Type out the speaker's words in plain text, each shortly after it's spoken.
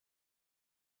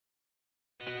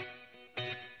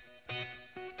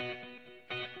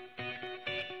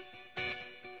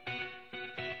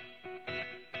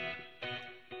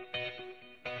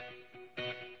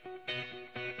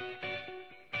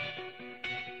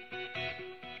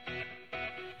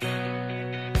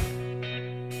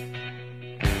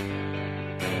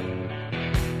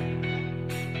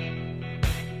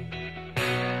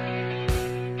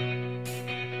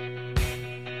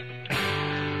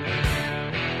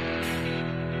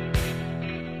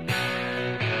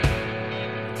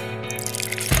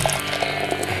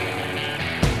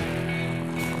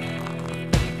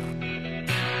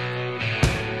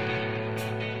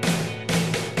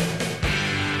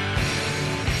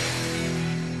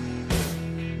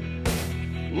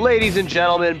Ladies and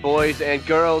gentlemen, boys and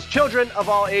girls, children of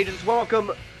all ages,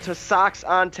 welcome to Sox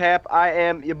on Tap. I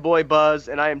am your boy Buzz,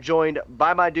 and I am joined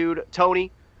by my dude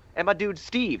Tony and my dude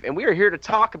Steve. And we are here to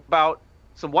talk about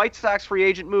some White Sox free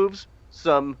agent moves,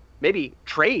 some maybe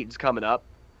trades coming up,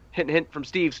 hint, hint from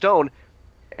Steve Stone,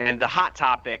 and the hot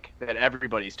topic that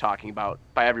everybody's talking about.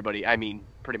 By everybody, I mean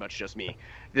pretty much just me,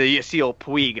 the Yasiel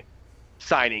Puig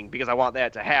signing, because I want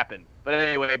that to happen. But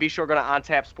anyway, be sure to go to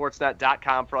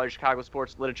ontapsportsnet.com for all your Chicago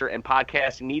sports literature and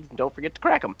podcasting needs, and don't forget to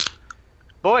crack them.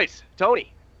 Boys,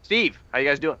 Tony, Steve, how you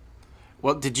guys doing?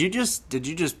 Well, did you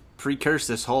just precurse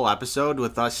this whole episode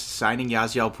with us signing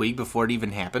Yasiel Puig before it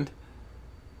even happened?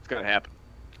 It's gonna happen.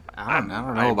 I don't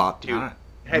know about dude.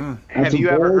 Have you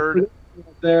ever heard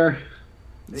there?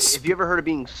 Have you ever heard of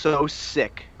being so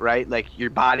sick, right? Like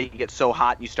your body gets so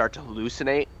hot you start to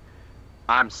hallucinate?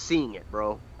 I'm seeing it,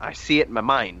 bro. I see it in my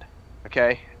mind.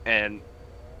 Okay, and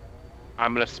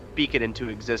I'm going to speak it into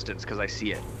existence because I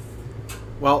see it.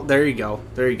 Well, there you go.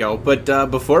 But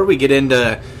before we get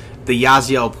into the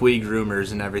Yasiel Puig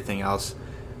rumors and everything else,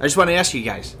 I just want to ask you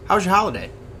guys, how was your holiday?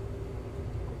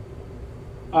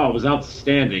 Oh, it was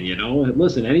outstanding, you know.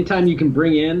 Listen, anytime you can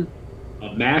bring in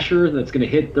a masher that's going to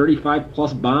hit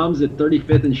 35-plus bombs at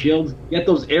 35th and Shields, get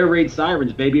those air raid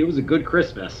sirens, baby. It was a good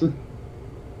Christmas.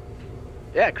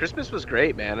 Yeah, Christmas was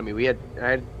great, man. I mean, I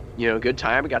had a good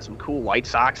time. We got some cool White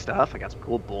Sox stuff. I got some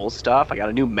cool Bulls stuff. I got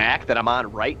a new Mac that I'm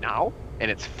on right now,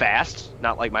 and it's fast,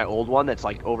 not like my old one that's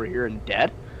like over here and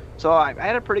dead. So I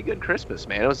had a pretty good Christmas,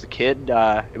 man. It was a kid.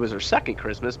 It was her second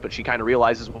Christmas, but she kind of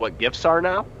realizes what gifts are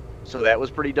now. So that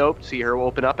was pretty dope to see her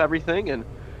open up everything, and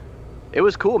it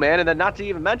was cool, man. And then not to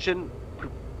even mention,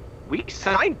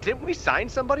 didn't we sign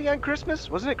somebody on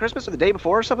Christmas? Wasn't it Christmas or the day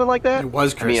before or something like that? It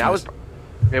was Christmas.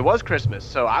 It was Christmas,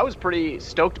 so I was pretty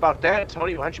stoked about that.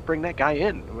 Tony, why don't you bring that guy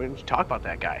in? Why don't you talk about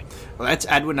that guy? Well, that's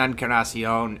Edwin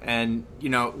Encarnacion, and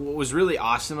what was really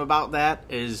awesome about that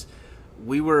is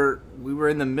we were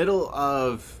in the middle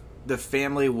of the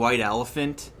family White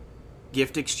Elephant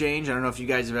gift exchange. I don't know if you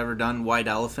guys have ever done White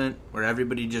Elephant, where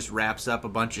everybody just wraps up a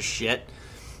bunch of shit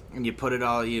and you put it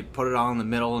all in the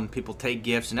middle, and people take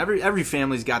gifts, and every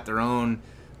family's got their own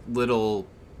little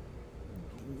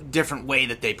different way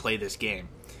that they play this game.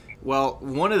 Well,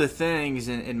 one of the things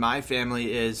in my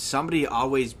family is somebody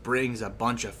always brings a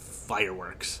bunch of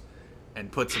fireworks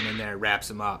and puts them in there, wraps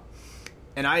them up.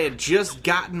 And I had just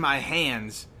gotten my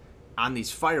hands on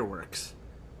these fireworks.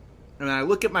 And I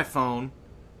look at my phone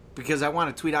because I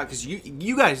want to tweet out, because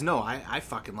you guys know I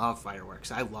fucking love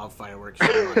fireworks. I love fireworks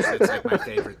so much. It's like my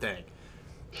favorite thing.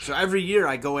 So every year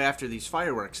I go after these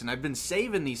fireworks, and I've been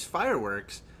saving these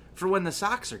fireworks for when the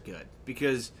Sox are good,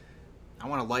 because I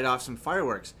want to light off some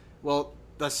fireworks. Well,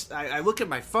 I look at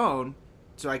my phone,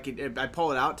 so I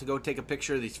pull it out to go take a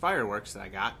picture of these fireworks that I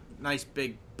got. Nice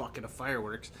big bucket of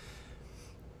fireworks.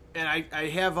 And I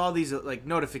have all these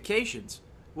notifications.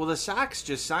 Well, the Sox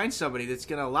just signed somebody that's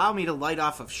going to allow me to light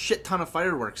off a shit ton of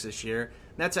fireworks this year.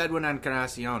 That's Edwin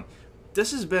Encarnacion.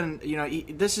 This has been,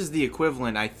 this is the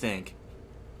equivalent, I think,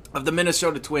 of the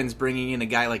Minnesota Twins bringing in a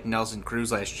guy like Nelson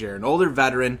Cruz last year, an older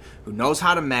veteran who knows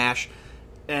how to mash.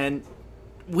 And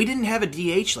we didn't have a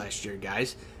DH last year,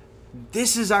 guys.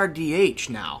 This is our DH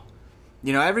now.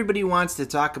 Everybody wants to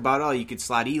talk about, you could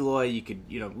slot Eloy, you could,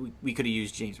 we could have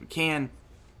used James McCann.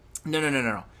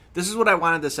 No. This is what I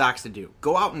wanted the Sox to do.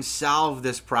 Go out and solve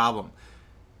this problem.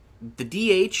 The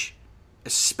DH,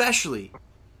 especially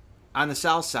on the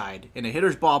south side, in a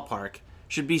hitter's ballpark,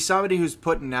 should be somebody who's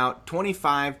putting out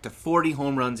 25 to 40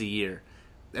 home runs a year.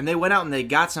 And they went out and they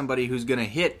got somebody who's going to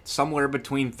hit somewhere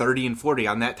between 30 and 40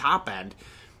 on that top end.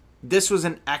 This was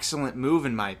an excellent move,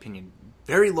 in my opinion.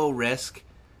 Very low risk,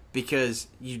 because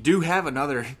you do have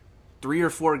another 3 or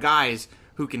 4 guys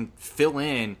who can fill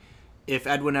in if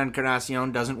Edwin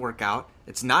Encarnacion doesn't work out.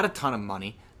 It's not a ton of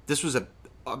money. This was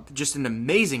just an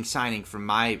amazing signing from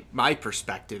my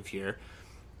perspective here.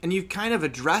 And you kind of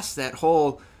addressed that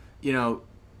whole,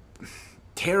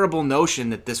 terrible notion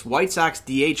that this White Sox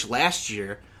DH last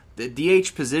year, the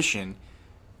DH position,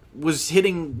 was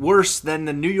hitting worse than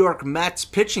the New York Mets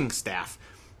pitching staff.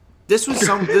 This was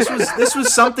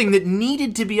something that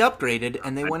needed to be upgraded,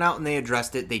 and they went out and they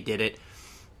addressed it. They did it.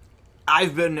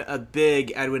 I've been a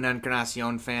big Edwin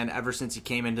Encarnacion fan ever since he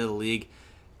came into the league.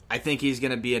 I think he's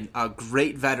going to be a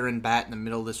great veteran bat in the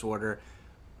middle of this order.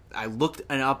 I look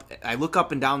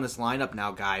up and down this lineup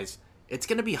now, guys. It's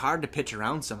going to be hard to pitch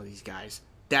around some of these guys.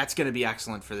 That's going to be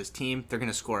excellent for this team. They're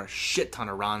going to score a shit ton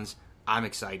of runs. I'm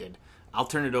excited. I'll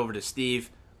turn it over to Steve.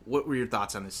 What were your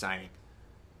thoughts on this signing?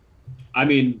 I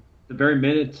mean, the very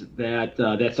minute that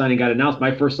that signing got announced,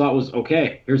 my first thought was,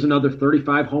 okay, here's another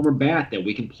 35-homer bat that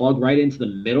we can plug right into the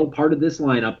middle part of this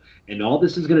lineup. And all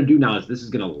this is going to do now is this is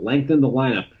going to lengthen the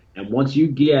lineup. And once you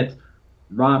get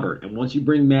Robert and once you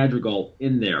bring Madrigal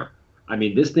in there, I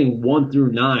mean, this thing 1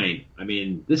 through 9, I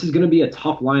mean, this is going to be a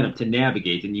tough lineup to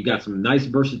navigate. And you got some nice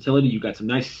versatility. You got some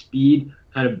nice speed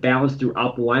kind of balanced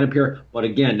throughout the lineup here. But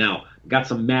again, now got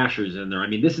some mashers in there. I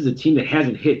mean, this is a team that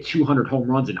hasn't hit 200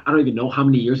 home runs in I don't even know how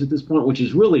many years at this point, which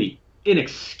is really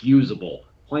inexcusable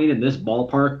playing in this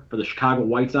ballpark for the Chicago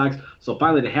White Sox. So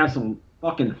finally to have some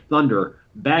fucking thunder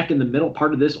back in the middle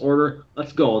part of this order,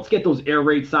 let's go. Let's get those air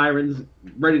raid sirens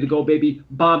ready to go, baby.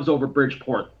 Bombs over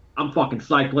Bridgeport. I'm fucking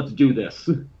psyched. Let's do this.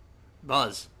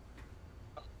 Buzz.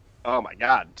 Oh my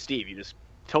God, Steve, you just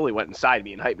totally went inside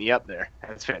me and hyped me up there.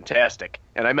 That's fantastic.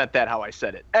 And I meant that how I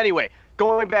said it. Anyway,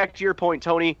 going back to your point,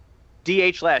 Tony,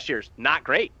 DH last year's not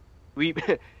great.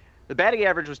 The batting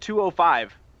average was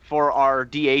 205 for our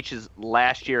DHs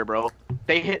last year, bro.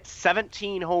 They hit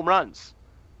 17 home runs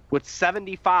with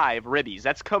 75 ribbies.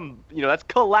 That's that's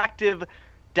collective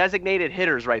designated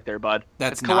hitters right there, bud.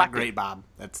 That's not great, Bob.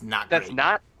 That's not great. That's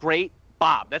not great,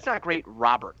 Bob. That's not great,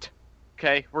 Robert.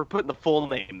 Okay? We're putting the full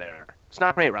name there. It's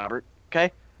not great, Robert.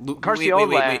 Okay? Wait.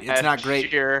 It's not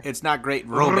great. It's not great,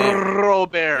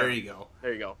 Robert. There you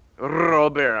go.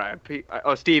 Robert.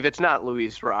 Steve, it's not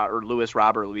Luis Robert. Luis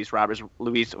Robert. Luis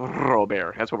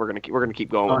Robert. That's what we're gonna keep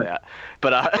going with that.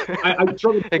 But I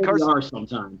struggle with the R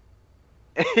sometimes.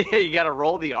 You got to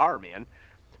roll the R, man.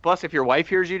 Plus, if your wife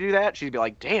hears you do that, she'd be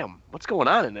like, "Damn, what's going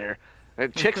on in there?"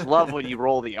 Chicks love when you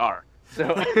roll the R.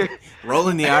 So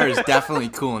rolling the R is definitely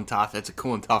cool and tough. It's a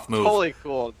cool and tough move. Totally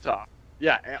cool and tough.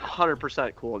 Yeah,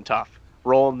 100% cool and tough.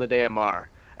 Rolling the damn R.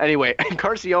 Anyway,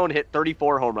 Encarnacion hit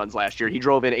 34 home runs last year. He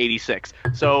drove in 86.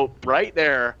 So right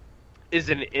there is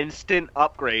an instant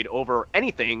upgrade over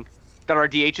anything that our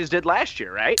DHs did last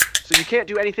year, right? So you can't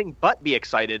do anything but be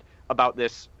excited about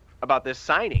this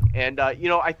signing. And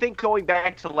I think going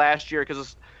back to last year,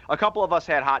 because a couple of us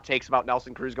had hot takes about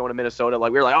Nelson Cruz going to Minnesota.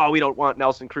 Like we were like, oh, we don't want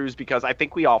Nelson Cruz, because I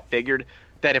think we all figured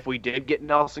that if we did get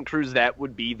Nelson Cruz, that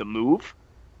would be the move.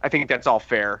 I think that's all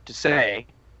fair to say.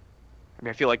 I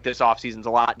mean, I feel like this offseason's a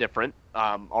lot different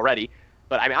already.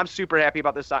 But I mean, I'm super happy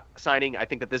about this signing. I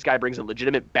think that this guy brings a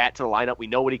legitimate bat to the lineup. We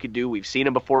know what he could do. We've seen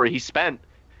him before. He spent,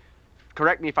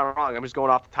 correct me if I'm wrong, I'm just going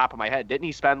off the top of my head, didn't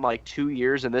he spend like 2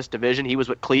 years in this division? He was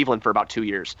with Cleveland for about 2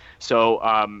 years.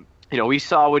 So, we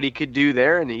saw what he could do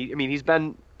there. And he's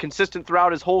been consistent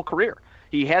throughout his whole career.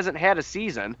 He hasn't had a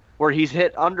season where he's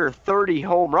hit under 30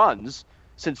 home runs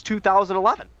since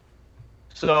 2011.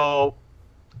 So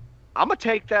I'm gonna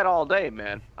take that all day,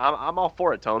 man. I'm all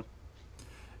for it, Tone.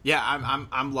 Yeah,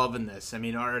 I'm loving this. I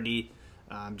mean, already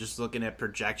just looking at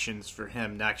projections for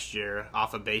him next year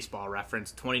off of Baseball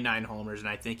Reference, 29 homers, and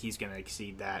I think he's going to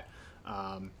exceed that.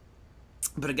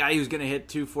 But a guy who's going to hit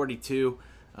 242,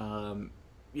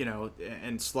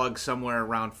 and slug somewhere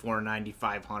around 490,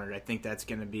 500, I think that's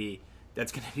going to be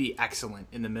excellent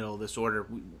in the middle of this order.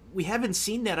 We haven't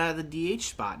seen that out of the DH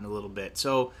spot in a little bit,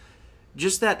 so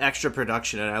just that extra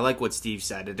production, and I like what Steve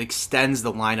said, it extends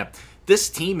the lineup. This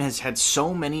team has had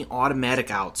so many automatic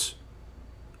outs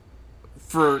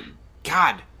for,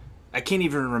 God, I can't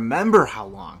even remember how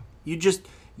long.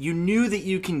 You knew that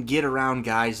you can get around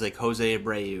guys like Jose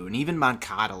Abreu and even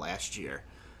Moncada last year.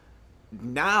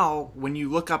 Now, when you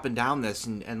look up and down this,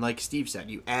 and like Steve said,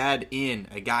 you add in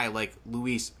a guy like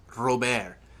Luis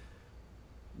Robert,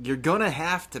 you're gonna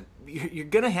have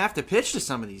to pitch to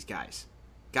some of these guys.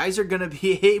 Guys are going to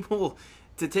be able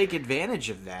to take advantage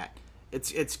of that.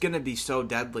 It's going to be so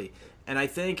deadly. And I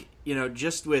think,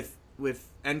 just with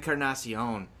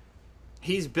Encarnacion,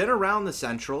 he's been around the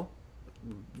Central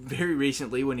very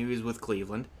recently when he was with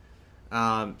Cleveland.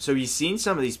 So he's seen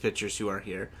some of these pitchers who are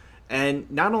here. And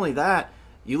not only that,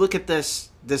 you look at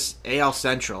this AL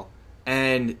Central,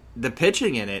 and the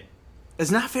pitching in it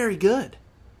is not very good.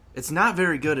 It's not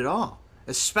very good at all.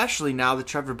 Especially now that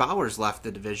Trevor Bauer's left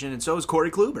the division, and so is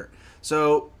Corey Kluber.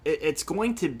 So it's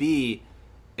going to be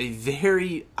a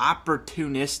very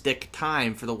opportunistic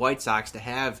time for the White Sox to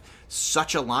have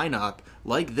such a lineup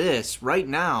like this right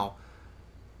now.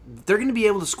 They're going to be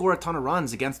able to score a ton of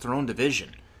runs against their own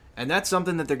division. And that's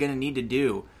something that they're going to need to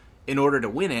do in order to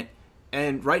win it.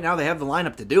 And right now they have the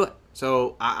lineup to do it.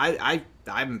 So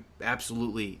I'm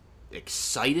absolutely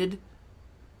excited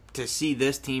to see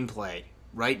this team play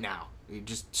right now. You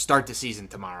just start the season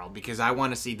tomorrow because I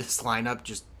want to see this lineup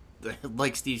just,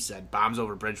 like Steve said, bombs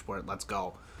over Bridgeport. Let's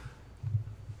go.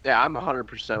 Yeah, I'm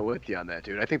 100% with you on that,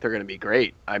 dude. I think they're going to be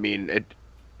great. I mean,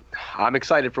 I'm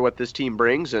excited for what this team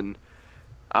brings, and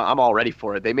I'm all ready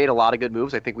for it. They made a lot of good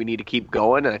moves. I think we need to keep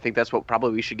going, and I think that's what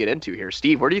probably we should get into here.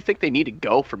 Steve, where do you think they need to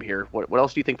go from here? What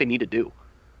else do you think they need to do?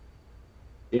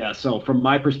 Yeah, so from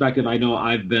my perspective, I know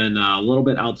I've been a little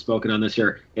bit outspoken on this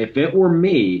here. If it were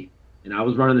me, and I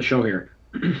was running the show here,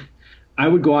 I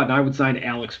would go out and I would sign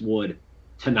Alex Wood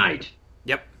tonight.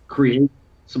 Yep. Create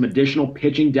some additional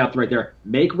pitching depth right there.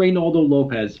 Make Reynaldo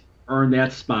Lopez earn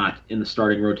that spot in the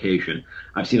starting rotation.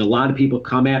 I've seen a lot of people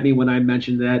come at me when I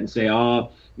mentioned that and say,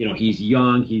 oh, he's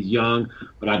young.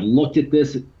 But I've looked at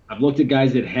this. I've looked at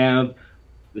guys that have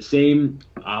the same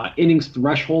innings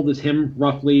threshold as him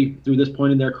roughly through this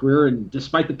point in their career. And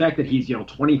despite the fact that he's,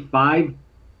 25,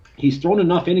 he's thrown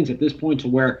enough innings at this point to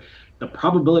where the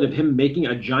probability of him making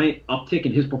a giant uptick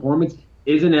in his performance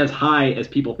isn't as high as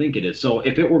people think it is. So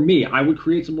if it were me, I would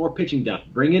create some more pitching depth.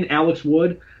 Bring in Alex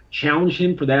Wood, challenge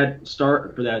him for that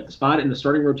spot in the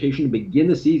starting rotation to begin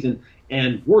the season.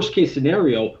 And worst case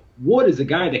scenario, Wood is a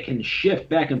guy that can shift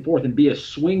back and forth and be a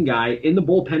swing guy in the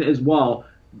bullpen as well.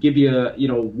 Give you,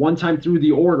 one time through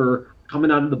the order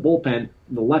coming out of the bullpen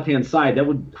on the left-hand side. That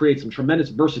would create some tremendous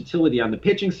versatility on the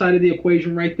pitching side of the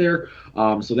equation right there.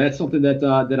 So that's something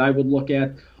that I would look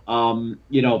at.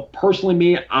 Personally,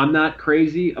 me, I'm not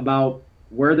crazy about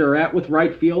where they're at with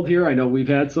right field here. I know we've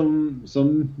had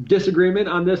some disagreement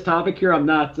on this topic here. I'm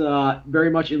not very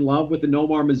much in love with the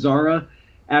Nomar Mazara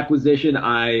acquisition.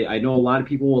 I know a lot of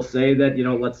people will say that,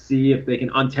 let's see if they can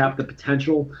untap the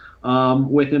potential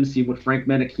with him, see what Frank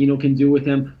Menachino can do with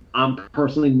him. I'm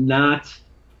personally not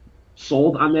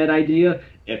sold on that idea.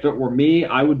 If it were me,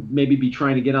 I would maybe be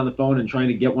trying to get on the phone and trying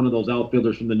to get one of those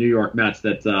outfielders from the New York Mets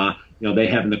that they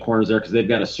have in the corners there because they've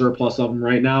got a surplus of them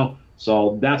right now.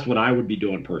 So that's what I would be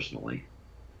doing personally.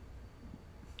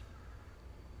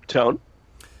 Tone?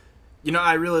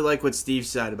 I really like what Steve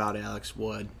said about Alex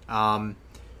Wood.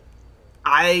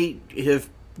 I have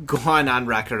gone on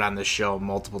record on this show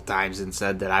multiple times and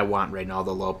said that I want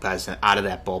Reynaldo Lopez out of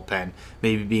that bullpen,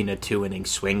 maybe being a 2-inning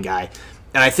swing guy.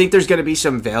 And I think there's going to be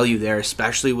some value there,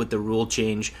 especially with the rule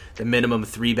change, the minimum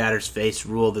 3 batters faced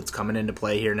rule that's coming into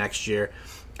play here next year.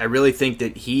 I really think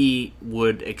that he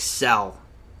would excel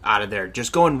out of there.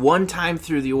 Just going one time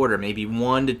through the order, maybe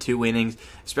 1 to 2 innings,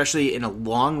 especially in a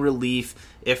long relief,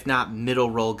 if not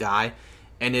middle roll guy.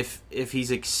 And if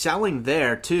he's excelling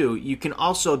there too, you can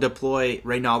also deploy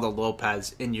Reynaldo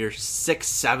Lopez in your 6th,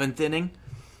 7th inning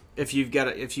if you've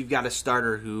got a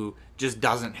starter who just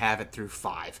doesn't have it through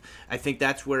 5. I think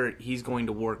that's where he's going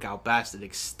to work out best. It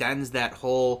extends that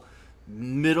whole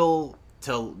middle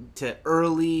to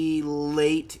early,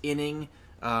 late inning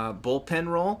bullpen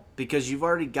role because you've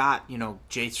already got,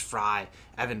 Jace Fry,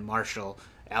 Evan Marshall,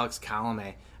 Alex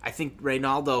Colomé. I think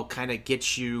Reynaldo kind of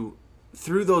gets you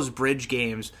through those bridge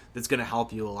games. That's going to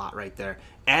help you a lot right there.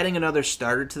 Adding another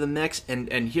starter to the mix,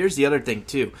 and here's the other thing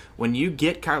too. When you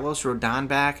get Carlos Rodon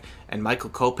back and Michael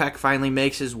Kopech finally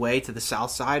makes his way to the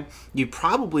south side, you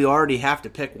probably already have to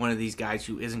pick one of these guys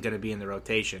who isn't going to be in the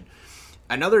rotation.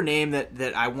 Another name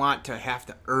that I want to have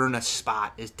to earn a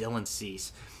spot is Dylan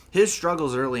Cease. His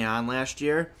struggles early on last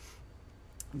year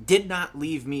did not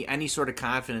leave me any sort of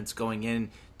confidence going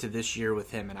in to this year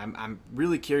with him, and I'm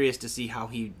really curious to see how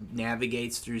he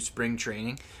navigates through spring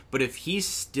training. But if he's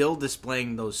still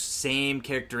displaying those same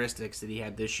characteristics that he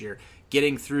had this year,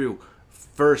 getting through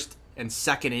first and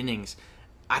second innings,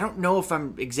 I don't know if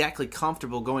I'm exactly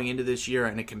comfortable going into this year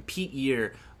in a compete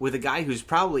year with a guy who's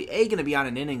probably A, going to be on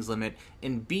an innings limit,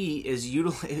 and B,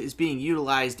 is being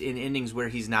utilized in innings where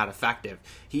he's not effective.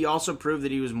 He also proved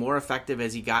that he was more effective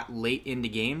as he got late into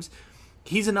games.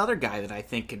 He's another guy that I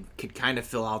think could kind of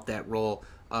fill out that role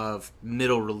of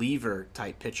middle reliever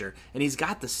type pitcher. And he's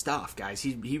got the stuff, guys.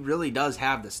 He really does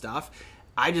have the stuff.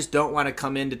 I just don't want to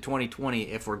come into 2020.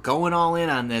 If we're going all in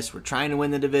on this, we're trying to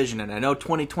win the division. And I know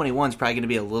 2021 is probably going to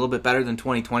be a little bit better than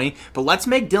 2020. But let's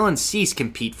make Dylan Cease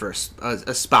compete for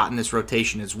a spot in this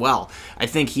rotation as well. I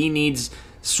think he needs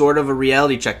sort of a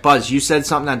reality check. Buzz, you said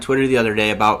something on Twitter the other day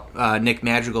about Nick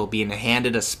Madrigal being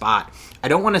handed a spot. I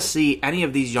don't want to see any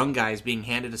of these young guys being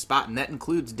handed a spot, and that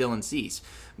includes Dylan Cease.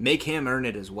 Make him earn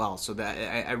it as well. So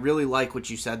that I really like what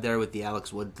you said there with the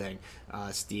Alex Wood thing,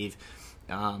 Steve.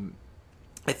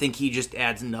 I think he just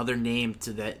adds another name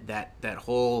to that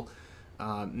whole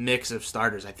mix of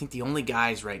starters. I think the only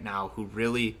guys right now who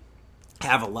really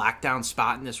have a lockdown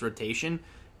spot in this rotation,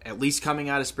 at least coming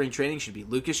out of spring training, should be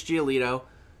Lucas Giolito,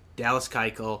 Dallas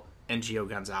Keuchel, and Gio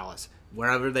Gonzalez.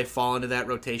 Wherever they fall into that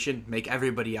rotation, make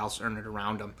everybody else earn it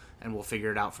around them, and we'll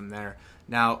figure it out from there.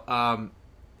 Now,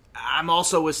 I'm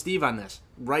also with Steve on this.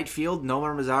 Right field,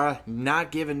 Nomar Mazara,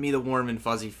 not giving me the warm and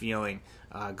fuzzy feeling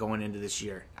going into this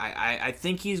year. I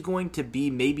think he's going to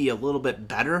be maybe a little bit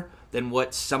better than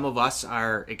what some of us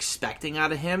are expecting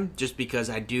out of him, just because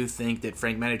I do think that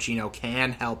Frank Mendocino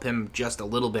can help him just a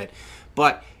little bit.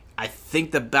 But I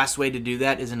think the best way to do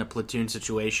that is in a platoon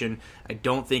situation. I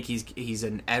don't think he's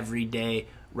an everyday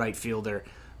right fielder.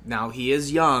 Now, he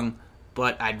is young,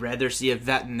 but I'd rather see a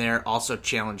vet in there also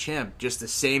challenge him. Just the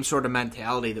same sort of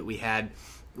mentality that we had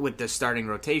with the starting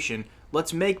rotation.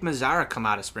 Let's make Mazara come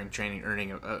out of spring training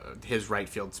earning his right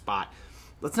field spot.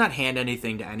 Let's not hand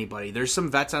anything to anybody. There's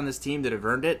some vets on this team that have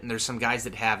earned it, and there's some guys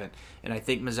that haven't. And I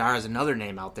think Mazara is another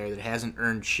name out there that hasn't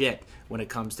earned shit when it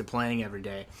comes to playing every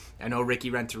day. I know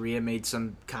Ricky Renteria made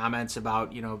some comments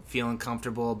about, feeling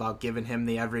comfortable about giving him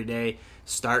the everyday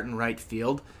start in right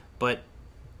field, but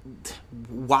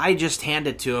why just hand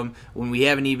it to him when we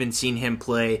haven't even seen him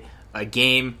play a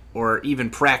game or even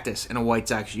practice in a White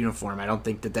Sox uniform? I don't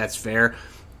think that that's fair.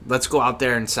 Let's go out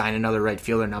there and sign another right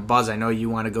fielder. Now, Buzz, I know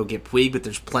you want to go get Puig, but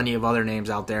there's plenty of other names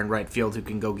out there in right field who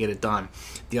can go get it done.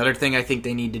 The other thing I think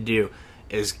they need to do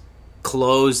is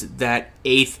close that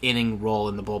 8th inning role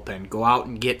in the bullpen. Go out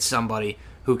and get somebody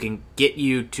who can get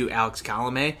you to Alex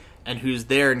Colomé and who's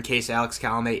there in case Alex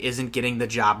Colomé isn't getting the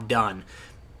job done.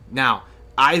 Now,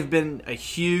 I've been a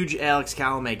huge Alex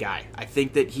Colomé guy. I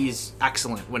think that he's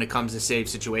excellent when it comes to save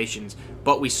situations.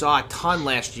 But we saw a ton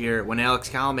last year when Alex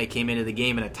Colomé came into the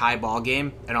game in a tie ball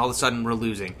game, and all of a sudden we're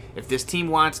losing. If this team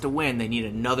wants to win, they need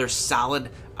another solid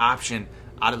option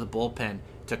out of the bullpen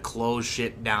to close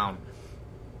shit down.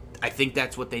 I think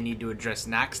that's what they need to address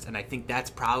next, and I think that's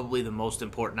probably the most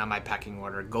important on my pecking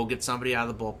order. Go get somebody out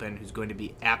of the bullpen who's going to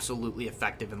be absolutely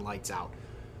effective and lights out.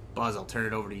 Buzz, I'll turn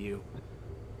it over to you.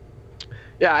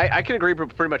 Yeah, I can agree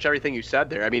with pretty much everything you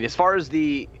said there. I mean, as far as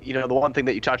the one thing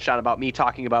that you touched on about me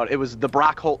talking about, it was the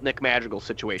Brock Holt, Nick Madrigal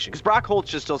situation. Because Brock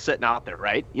Holt's just still sitting out there,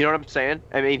 right? You know what I'm saying?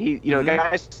 I mean, the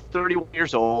guy's 31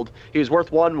 years old. He was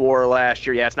worth one WAR last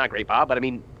year. Yeah, it's not great, Bob, but I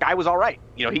mean, guy was all right.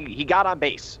 He got on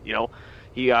base.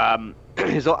 He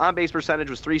his on base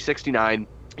percentage was .369.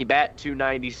 He bat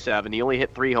 .297. He only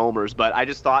hit 3 homers. But I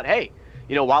just thought, hey,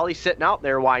 while he's sitting out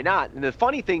there, why not? And the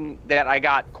funny thing that I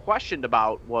got questioned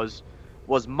about was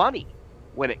money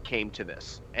when it came to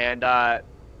this. And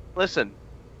listen,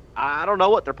 I don't know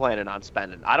what they're planning on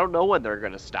spending. I don't know when they're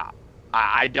going to stop.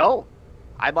 I don't.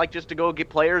 I'd like just to go get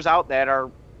players out that are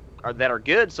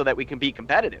good so that we can be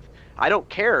competitive. I don't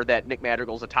care that Nick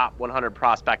Madrigal's a top 100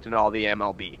 prospect in all the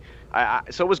MLB.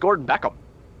 So was Gordon Beckham.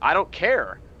 I don't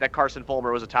care that Carson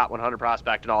Fulmer was a top 100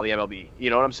 prospect in all the MLB.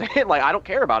 You know what I'm saying? Like, I don't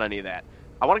care about any of that.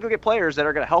 I want to go get players that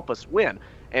are going to help us win.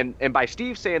 And by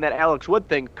Steve saying that Alex Wood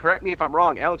thing, correct me if I'm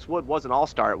wrong, Alex Wood was an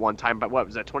all-star at one time, but what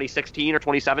was that, 2016 or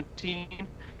 2017?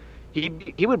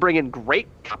 He would bring in great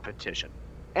competition,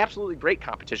 absolutely great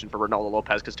competition for Ronaldo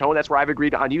Lopez, because, Tone, that's where I've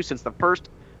agreed on you since the first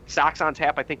Sox on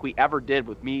Tap I think we ever did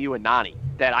with me, you, and Nani,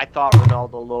 that I thought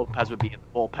Ronaldo Lopez would be in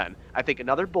the bullpen. I think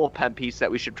another bullpen piece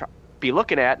that we should be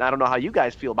looking at, and I don't know how you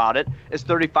guys feel about it, is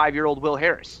 35-year-old Will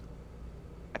Harris.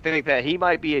 I think that he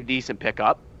might be a decent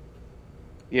pickup.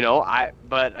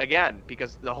 But again,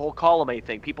 because the whole Colomé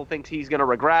thing, people think he's going to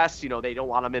regress. They don't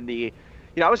want him in the.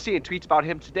 I was seeing tweets about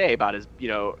him today about his,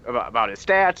 about his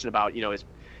stats and about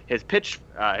his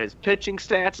pitching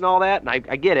stats and all that. And I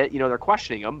get it. They're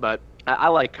questioning him, but I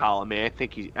like Colomé.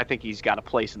 I think he's got a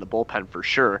place in the bullpen for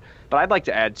sure. But I'd like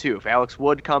to add too, if Alex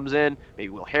Wood comes in, maybe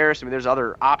Will Harris. I mean, there's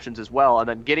other options as well. And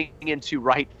then getting into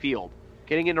right field.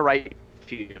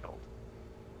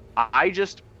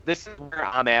 This is where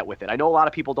I'm at with it. I know a lot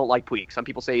of people don't like Puig. Some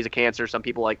people say he's a cancer. Some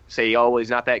people say, oh,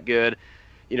 he's not that good.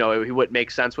 He wouldn't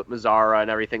make sense with Mazara and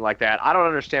everything like that. I don't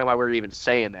understand why we're even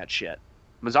saying that shit.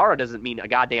 Mazara doesn't mean a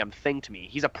goddamn thing to me.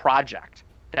 He's a project.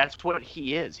 That's what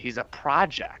he is. He's a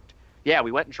project. Yeah,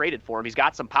 we went and traded for him. He's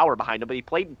got some power behind him, but he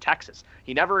played in Texas.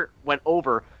 He never went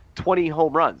over 20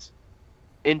 home runs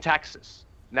in Texas.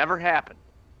 Never happened.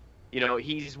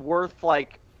 He's worth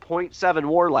like .7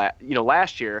 WAR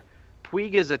last year.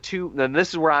 Puig is a two. Then this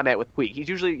is where I'm at with Puig. He's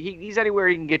usually he's anywhere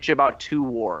he can get you about 2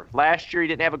 WAR. Last year he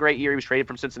didn't have a great year. He was traded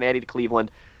from Cincinnati to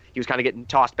Cleveland. He was kind of getting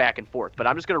tossed back and forth. But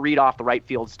I'm just going to read off the right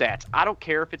field stats. I don't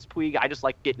care if it's Puig. I just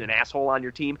like getting an asshole on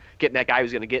your team, getting that guy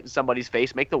who's going to get in somebody's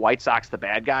face, make the White Sox the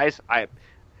bad guys. I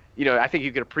think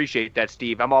you can appreciate that,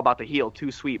 Steve. I'm all about the heel,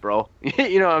 too sweet, bro.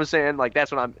 You know what I'm saying? Like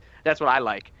that's what I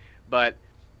like. But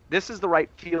this is the right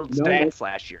field stats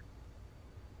last year.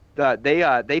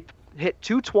 They hit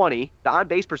 220. The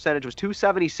on-base percentage was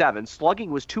 277.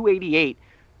 Slugging was 288.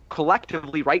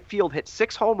 Collectively, right field hit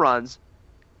 6 home runs,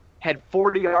 had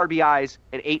 40 RBIs,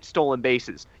 and 8 stolen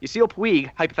bases. Yasiel Puig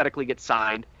hypothetically gets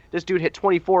signed. This dude hit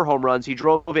 24 home runs. He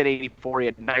drove in 84. He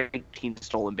had 19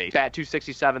 stolen bases. At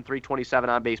 267, 327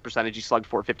 on-base percentage. He slugged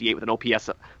 458 with an OPS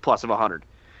plus of 100.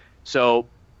 So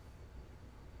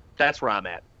that's where I'm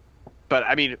at. But,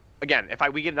 I mean, again, if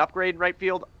we get an upgrade in right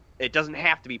field, it doesn't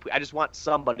have to be. I just want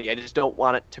somebody. I just don't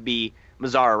want it to be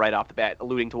Mazara right off the bat,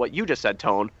 alluding to what you just said,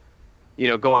 Tone.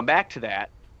 Going back to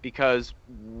that, because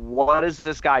what has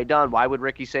this guy done? Why would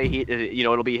Ricky say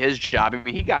it'll be his job? I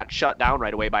mean, he got shut down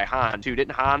right away by Hahn, too.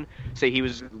 Didn't Hahn say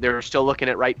they were still looking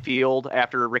at right field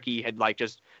after Ricky had,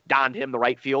 just donned him the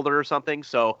right fielder or something?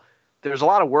 So there's a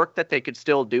lot of work that they could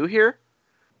still do here.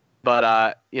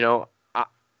 But,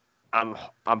 I'm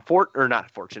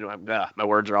not fortunate. My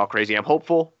words are all crazy. I'm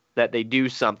hopeful that they do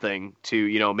something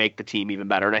to, make the team even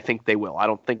better. And I think they will. I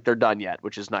don't think they're done yet,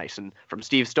 which is nice. And from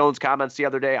Steve Stone's comments the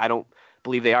other day, I don't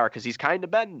believe they are, because he's kind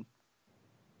of been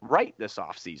right this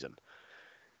offseason.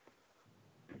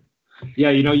 Yeah,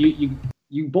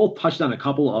 you both touched on a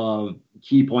couple of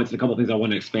key points and a couple of things I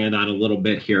want to expand on a little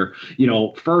bit here.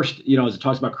 First, as it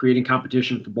talks about creating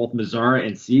competition for both Mazara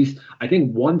and Cease, I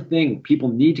think one thing people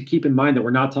need to keep in mind that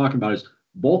we're not talking about is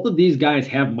both of these guys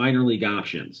have minor league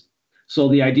options. So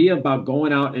the idea about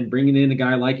going out and bringing in a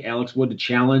guy like Alex Wood to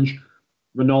challenge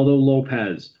Ronaldo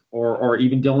Lopez or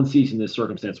even Dylan Cease in this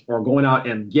circumstance, or going out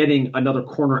and getting another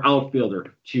corner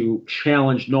outfielder to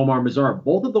challenge Nomar Mazara,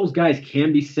 both of those guys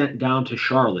can be sent down to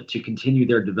Charlotte to continue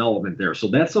their development there. So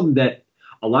that's something that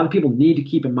a lot of people need to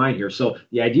keep in mind here. So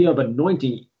the idea of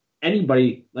anointing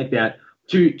anybody like that,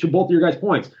 to both of your guys'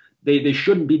 points, they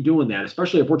shouldn't be doing that,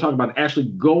 especially if we're talking about actually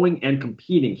going and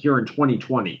competing here in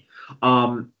 2020.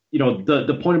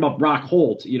 The point about Brock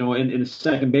Holt, in the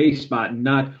second base spot,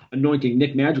 not anointing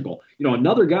Nick Madrigal.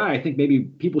 Another guy I think maybe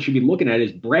people should be looking at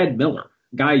is Brad Miller,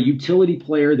 utility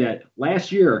player that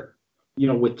last year,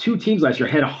 with 2 teams last year,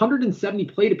 had 170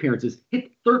 plate appearances,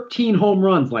 hit 13 home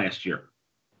runs last year.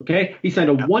 Okay, he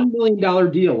signed a $1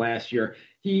 million deal last year.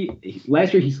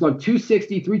 Last year he slugged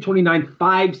 260, 329,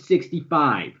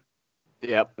 565.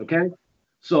 Yep. Okay,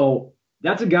 so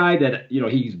that's a guy that,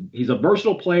 he's a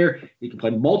versatile player. He can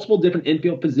play multiple different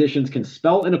infield positions, can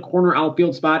spell in a corner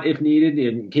outfield spot if needed,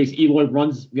 in case Eloy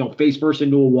runs, face first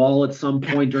into a wall at some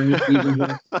point during the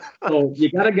season. So you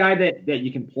got a guy that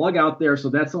you can plug out there. So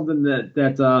that's something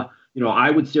that I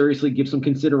would seriously give some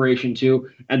consideration to.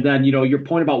 And then, your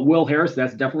point about Will Harris,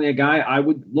 that's definitely a guy I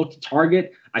would look to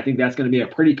target. I think that's going to be a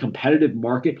pretty competitive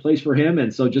marketplace for him.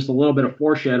 And so just a little bit of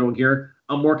foreshadowing here.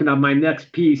 I'm working on my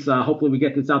next piece. Hopefully we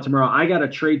get this out tomorrow. I got a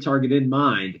trade target in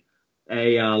mind,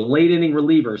 a late inning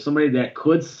reliever, somebody that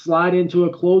could slide into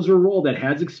a closer role that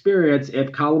has experience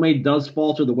if Colomé does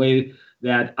falter the way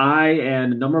that I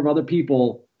and a number of other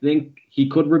people think he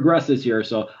could regress this year.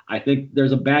 So I think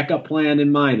there's a backup plan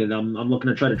in mind, and I'm looking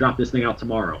to try to drop this thing out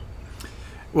tomorrow.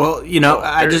 Well,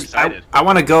 I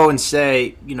want to go and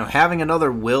say, having another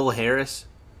Will Harris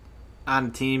on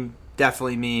the team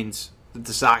definitely means that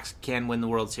the Sox can win the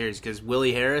World Series, because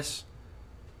Willie Harris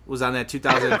was on that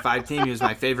 2005 team. He was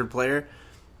my favorite player.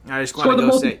 I just want to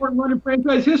go say, important run in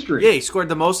franchise history. Yeah, he scored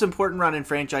the most important run in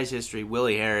franchise history.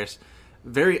 Willie Harris,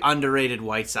 very underrated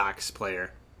White Sox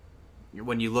player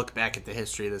when you look back at the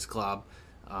history of this club.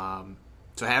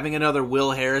 So having another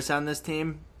Will Harris on this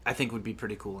team, I think would be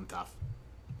pretty cool and tough.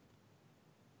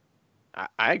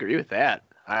 I agree with that.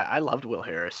 I loved Will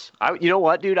Harris. You know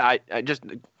what, dude? I just,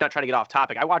 not trying to get off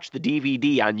topic, I watched the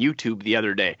DVD on YouTube the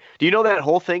other day. Do you know that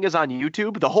whole thing is on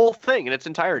YouTube? The whole thing in its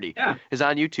entirety is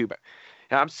on YouTube.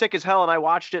 And I'm sick as hell, and I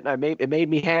watched it, and it made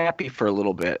me happy for a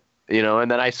little bit.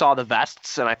 And then I saw the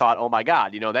vests, and I thought, oh my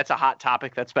God, that's a hot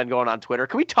topic that's been going on Twitter.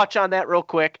 Can we touch on that real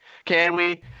quick? Can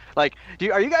we? Like,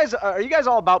 are you guys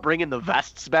all about bringing the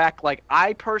vests back? Like,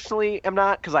 I personally am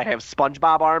not, because I have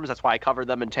SpongeBob arms. That's why I covered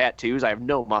them in tattoos. I have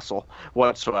no muscle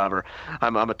whatsoever.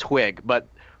 I'm a twig. But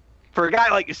for a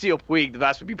guy like Yasiel Puig, the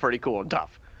vest would be pretty cool and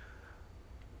tough.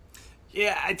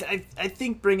 Yeah, I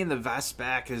think bringing the vest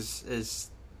back is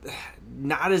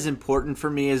not as important for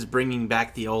me as bringing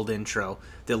back the old intro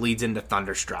that leads into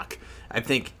Thunderstruck. I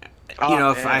think You know,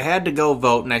 Oh, if man. I had to go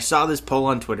vote, and I saw this poll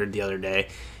on Twitter the other day,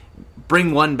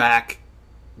 bring one back,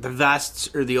 the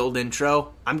vests or the old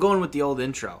intro, I'm going with the old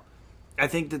intro. I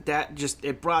think that just,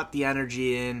 it brought the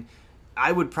energy in.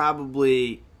 I would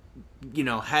probably,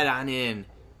 head on in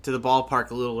to the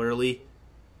ballpark a little early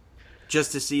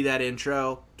just to see that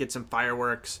intro, get some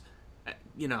fireworks.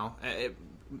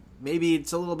 Maybe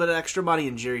it's a little bit of extra money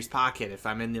in Jerry's pocket if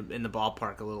I'm in the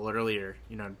ballpark a little earlier,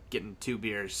 getting 2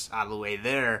 beers out of the way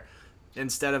there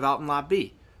instead of out in Lot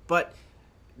B. But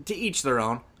to each their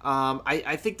own.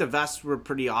 I think the vests were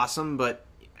pretty awesome, but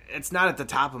it's not at the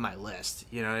top of my list.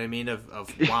 You know what I mean? Of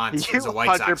wants as a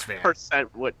White Sox fan. You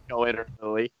 100% wouldn't go in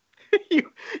early.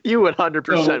 you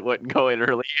 100% wouldn't go in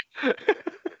early.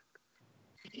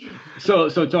 So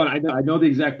Tony, I know the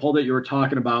exact poll that you were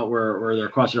talking about where their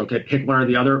question, okay, pick one or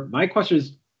the other. My question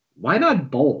is, why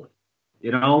not both?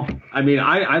 I mean,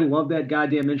 I love that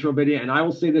goddamn intro video, and I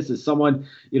will say this as someone,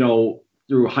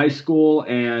 through high school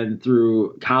and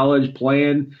through college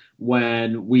playing,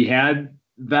 when we had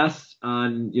vests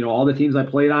on, all the teams I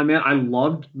played on, man, I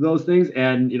loved those things.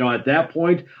 And, at that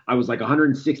point, I was like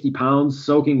 160 pounds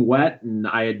soaking wet, and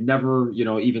I had never,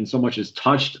 even so much as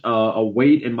touched a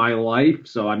weight in my life.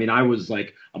 So, I mean, I was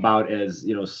like about as,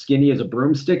 skinny as a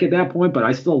broomstick at that point, but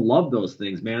I still loved those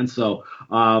things, man. So,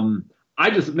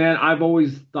 I've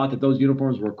always thought that those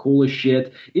uniforms were cool as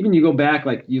shit. Even you go back,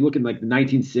 like you look in like the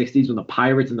 1960s when the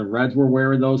Pirates and the Reds were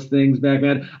wearing those things back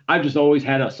then. I've just always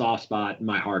had a soft spot in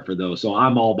my heart for those. So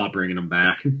I'm all about bringing them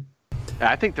back.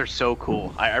 I think they're so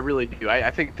cool. I really do. I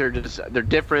think they're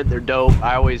different. They're dope.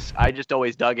 I just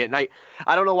always dug it. And I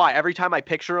don't know why. Every time I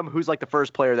picture them, who's like the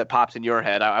first player that pops in your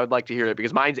head? I would like to hear it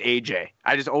because mine's AJ.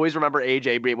 I just always remember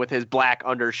AJ with his black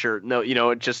undershirt. No,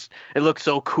 it looks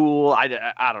so cool. I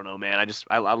don't know, man.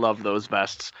 I love those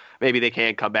vests. Maybe they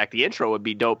can come back. The intro would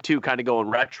be dope too, kind of going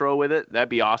retro with it. That'd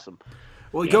be awesome.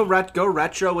 Well, go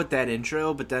retro with that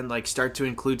intro, but then like start to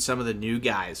include some of the new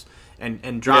guys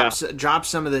and drop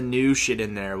some of the new shit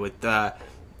in there with the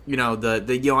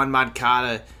Yohan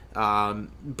Moncada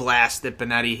blast that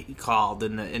Benetti called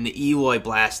and the Eloy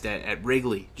blast at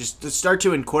Wrigley. Just to start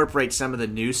to incorporate some of the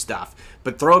new stuff,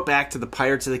 but throw it back to the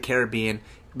Pirates of the Caribbean,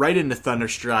 right into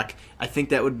Thunderstruck. I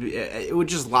think it would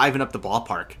just liven up the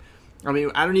ballpark. I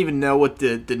mean, I don't even know what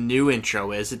the new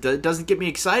intro is. It doesn't get me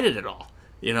excited at all.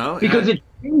 Because it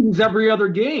changes every other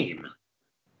game.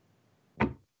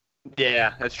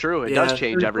 Yeah, that's true. It does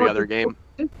change every other game.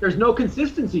 There's no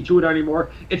consistency to it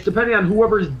anymore. It's depending on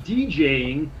whoever's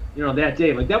DJing, that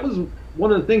day. Like that was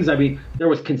one of the things. I mean, there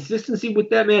was consistency with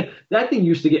that, man. That thing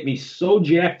used to get me so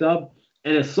jacked up.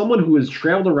 And as someone who has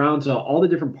traveled around to all the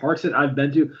different parks that I've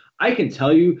been to, I can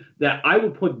tell you that I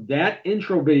would put that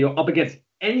intro video up against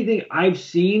anything I've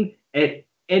seen at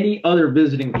any other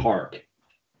visiting park.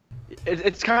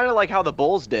 It's kind of like how the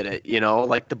Bulls did it,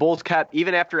 like the Bulls kept,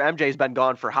 even after MJ's been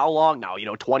gone for how long now,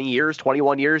 20 years,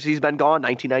 21 years he's been gone.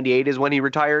 1998 is when he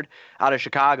retired out of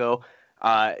Chicago.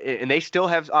 And they still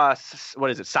have,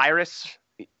 what is it, Cyrus?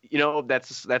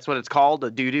 That's what it's called, the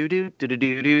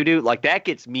do-do-do. Like that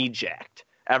gets me jacked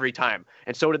every time.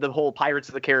 And so did the whole Pirates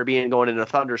of the Caribbean going into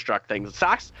Thunderstruck thing. The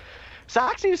Sox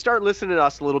need to start listening to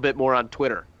us a little bit more on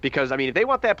Twitter because, I mean, if they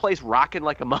want that place rocking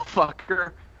like a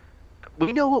motherfucker,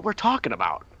 we know what we're talking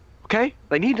about, okay?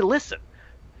 They need to listen.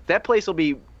 That place will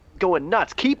be going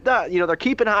nuts. They're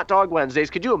keeping Hot Dog Wednesdays.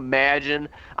 Could you imagine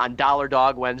on Dollar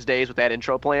Dog Wednesdays with that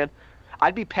intro plan?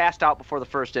 I'd be passed out before the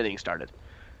first inning started.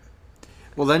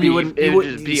 Well, then you wouldn't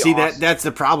see awesome. That's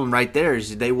the problem right there.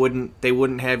 Is they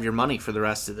wouldn't have your money for the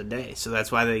rest of the day. So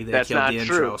that's why they killed the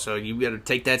intro. True. So you got to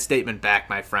take that statement back,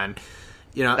 my friend.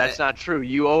 That's not true.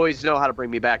 You always know how to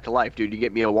bring me back to life, dude. You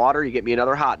get me a water, you get me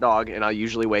another hot dog, and I'll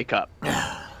usually wake up.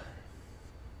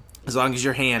 As long as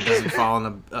your hand doesn't fall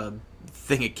in a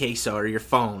thing of queso or your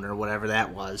phone or whatever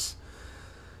that was.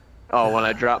 Oh, when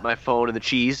I drop my phone in the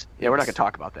cheese? Yeah, we're not going to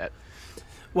talk about that.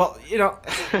 Well,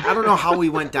 I don't know how we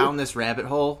went down this rabbit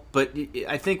hole, but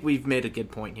I think we've made a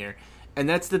good point here. And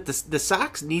that's that the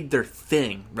Sox need their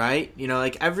thing, right?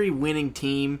 Like every winning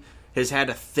team has had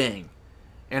a thing.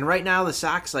 And right now the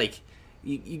Sox, like,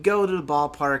 you go to the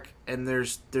ballpark and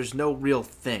there's no real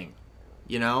thing,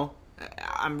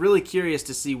 I'm really curious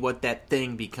to see what that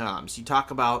thing becomes. You talk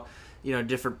about,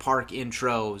 different park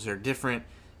intros or different,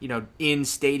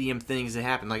 in-stadium things that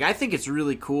happen. Like, I think it's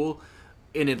really cool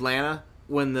in Atlanta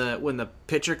when the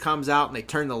pitcher comes out and they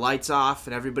turn the lights off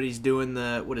and everybody's doing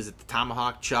the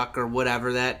tomahawk chuck or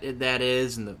whatever that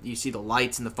is, and you see the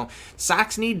lights and the phone.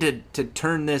 Sox need to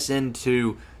turn this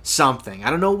into something.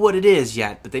 I don't know what it is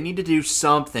yet, but they need to do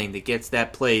something that gets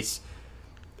that place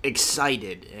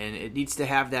excited, and it needs to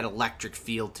have that electric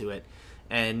feel to it.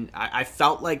 And I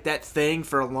felt like that thing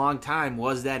for a long time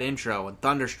was that intro and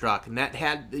Thunderstruck, and that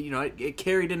had, it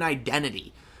carried an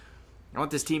identity. I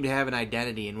want this team to have an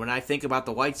identity, and when I think about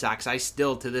the White Sox, I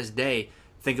still, to this day,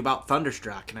 think about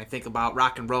Thunderstruck, and I think about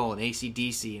rock and roll and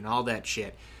AC/DC and all that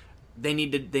shit. They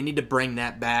need to bring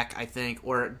that back, I think,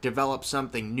 or develop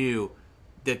something new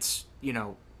that's,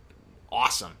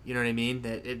 awesome. You know what I mean?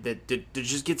 That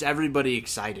just gets everybody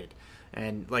excited.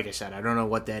 And like I said, I don't know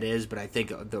what that is, but I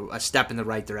think a step in the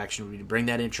right direction would be to bring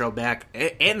that intro back,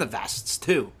 and the vests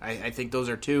too. I think those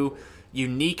are two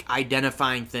unique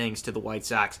identifying things to the White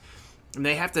Sox, and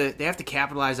they have to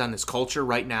capitalize on this culture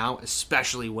right now,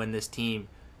 especially when this team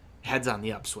heads on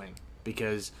the upswing,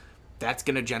 because that's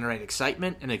going to generate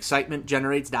excitement, and excitement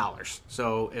generates dollars.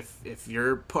 So if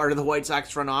you're part of the White Sox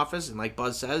front office, and like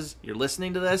Buzz says, you're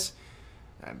listening to this,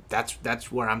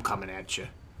 that's where I'm coming at you.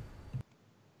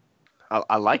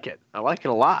 I like it. I like it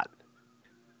a lot.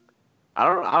 I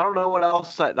don't know what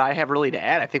else that I have really to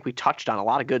add. I think we touched on a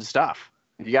lot of good stuff.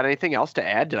 You got anything else to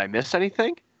add? Did I miss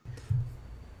anything?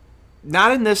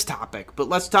 Not in this topic, but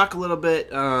let's talk a little bit.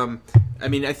 I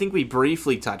think we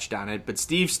briefly touched on it, but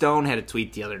Steve Stone had a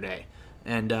tweet the other day,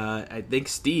 and I think,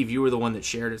 Steve, you were the one that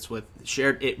shared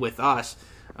it with us.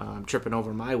 I'm tripping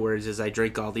over my words as I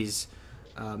drink all these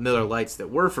Miller Lights that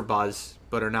were for Buzz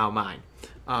but are now mine.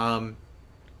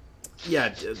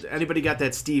 Yeah, anybody got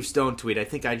that Steve Stone tweet? I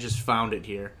think I just found it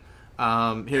here.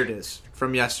 Here it is,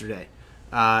 from yesterday.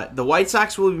 The White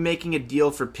Sox will be making a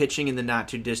deal for pitching in the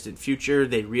not-too-distant future.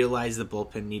 They realize the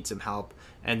bullpen needs some help,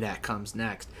 and that comes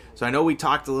next. So I know we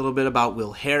talked a little bit about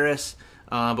Will Harris,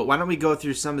 but why don't we go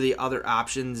through some of the other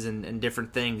options and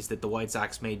different things that the White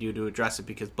Sox may do to address it?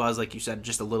 Because, Buzz, like you said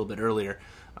just a little bit earlier,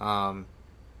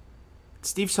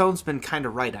 Steve Stone's been kind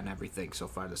of right on everything so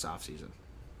far this offseason.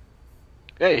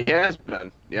 Yeah, he has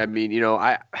been. I mean,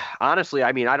 I honestly,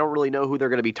 I don't really know who they're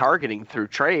going to be targeting through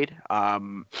trade. I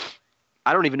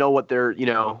don't even know what they're,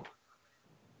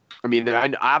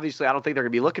 obviously, I don't think they're going to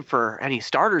be looking for any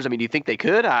starters. Do you think they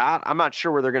could? I'm not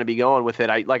sure where they're going to be going with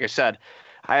it. Like I said,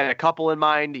 I had a couple in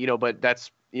mind, but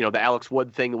that's, the Alex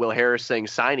Wood thing, the Will Harris thing,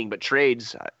 signing, but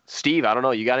trades. Steve, I don't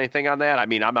know. You got anything on that? I'm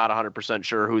not 100%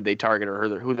 sure who they target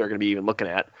or who they're going to be even looking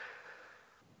at.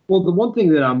 Well, the one thing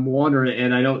that I'm wondering,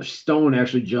 and I know Stone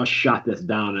actually just shot this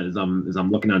down as I'm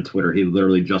looking on Twitter. He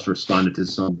literally just responded to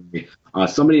somebody.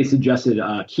 Somebody suggested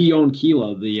Keon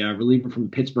Keela, the reliever from the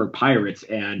Pittsburgh Pirates,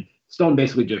 and Stone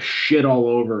basically just shit all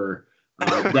over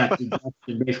that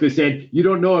suggestion, basically saying, you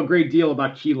don't know a great deal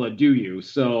about Keela, do you?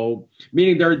 So,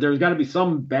 meaning there's got to be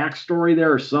some backstory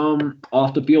there or some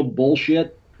off-the-field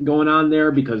bullshit going on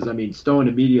there, because Stone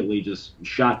immediately just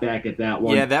shot back at that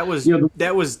one. Yeah, that was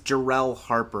Jarrell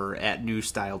Harper at New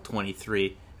Style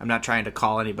 23. I'm not trying to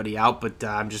call anybody out, but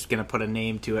I'm just gonna put a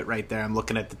name to it right there. I'm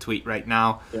looking at the tweet right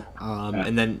now. Yeah.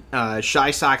 And then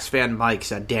Shy Sox fan Mike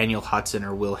said Daniel Hudson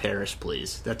or Will Harris,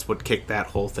 please. That's what kicked that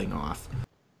whole thing off.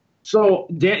 So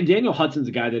Daniel Hudson's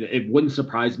a guy that it wouldn't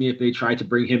surprise me if they tried to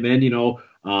bring him in.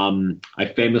 I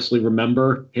famously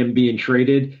remember him being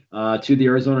traded to the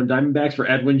Arizona Diamondbacks for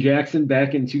Edwin Jackson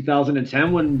back in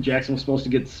 2010 when Jackson was supposed to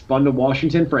get spun to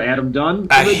Washington for Adam Dunn.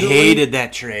 I hated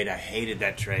that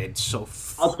trade so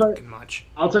fucking much.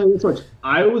 I'll tell you this much.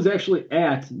 I was actually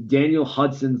at Daniel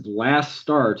Hudson's last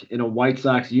start in a White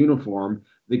Sox uniform,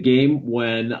 the game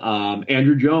when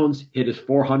Andrew Jones hit his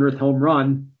 400th home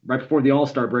run right before the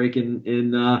All-Star break in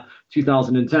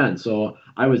 2010. So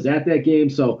I was at that game.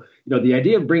 So, the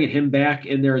idea of bringing him back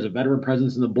in there as a veteran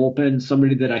presence in the bullpen,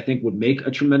 somebody that I think would make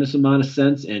a tremendous amount of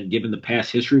sense, and given the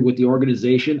past history with the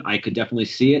organization, I could definitely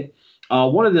see it.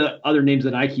 One of the other names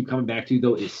that I keep coming back to,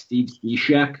 though, is Steve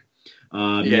Cishek.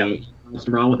 He bounced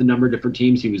around with a number of different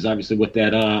teams. He was obviously with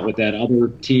that other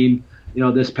team,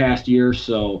 this past year.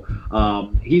 So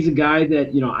he's a guy that,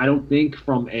 I don't think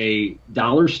from a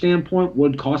dollar standpoint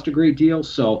would cost a great deal.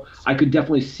 So I could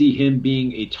definitely see him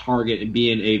being a target and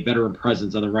being a veteran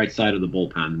presence on the right side of the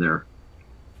bullpen there.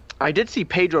 I did see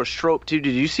Pedro Strop too.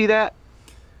 Did you see that?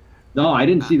 No, I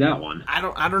didn't see that one. I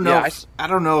don't know. I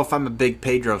don't know if I'm a big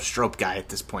Pedro Strop guy at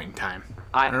this point in time.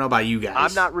 I don't know about you guys.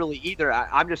 I'm not really either.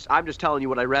 I'm just telling you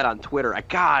what I read on Twitter.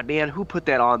 God, man, who put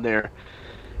that on there?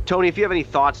 Tony, if you have any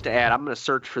thoughts to add, I'm going to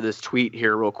search for this tweet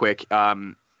here real quick.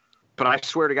 But I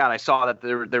swear to God, I saw that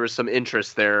there was some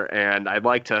interest there, and I'd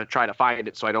like to try to find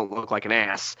it so I don't look like an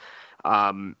ass.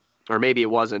 Or maybe it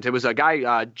wasn't. It was a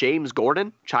guy, James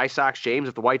Gordon, Chi Sox James.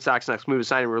 If the White Sox next move to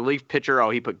sign a relief pitcher,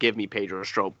 he put give me Pedro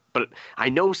Strop. But I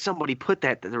know somebody put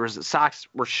that there was the Sox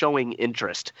were showing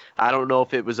interest. I don't know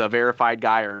if it was a verified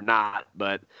guy or not,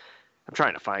 but I'm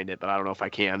trying to find it, but I don't know if I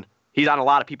can. He's on a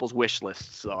lot of people's wish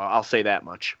lists, so I'll say that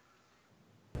much.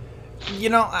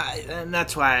 And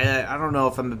that's why I don't know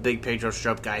if I'm a big Pedro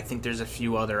Strop guy. I think there's a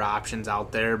few other options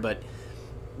out there, but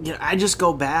I just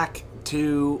go back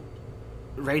to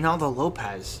Reynaldo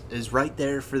Lopez is right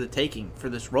there for the taking for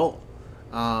this role.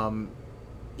 And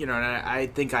I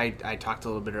think I talked a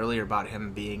little bit earlier about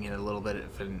him being in a little bit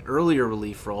of an earlier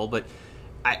relief role, but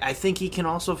I think he can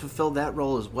also fulfill that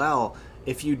role as well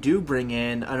if you do bring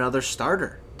in another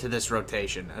starter to this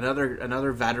rotation,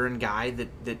 another veteran guy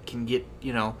that can get,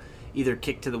 either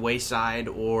kicked to the wayside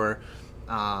or,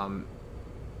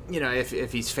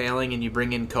 if he's failing and you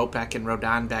bring in Kopech and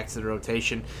Rodon back to the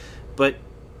rotation. But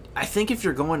I think if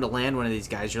you're going to land one of these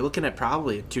guys, you're looking at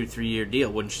probably a 2-3 year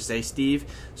deal, wouldn't you say, Steve?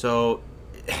 So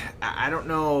I don't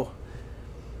know.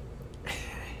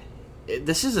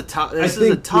 This is a tough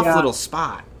little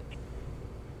spot.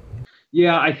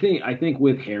 Yeah, I think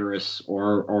with Harris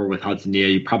or with Hudson, yeah,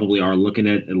 you probably are looking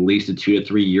at least a 2 to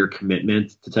 3 year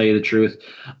commitment, to tell you the truth.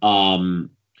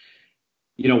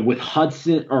 With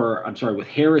with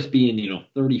Harris being,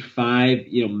 35,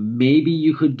 maybe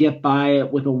you could get by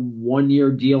it with a 1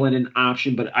 year deal and an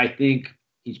option, but I think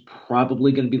he's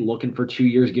probably going to be looking for 2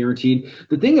 years guaranteed.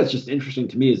 The thing that's just interesting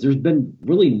to me is there's been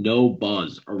really no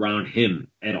buzz around him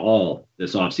at all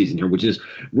this offseason here, which is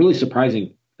really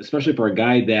surprising, especially for a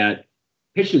guy that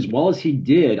pitched as well as he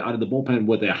did out of the bullpen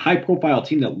with a high-profile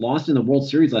team that lost in the World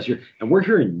Series last year, and we're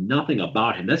hearing nothing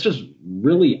about him. That's just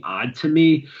really odd to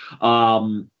me.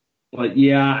 But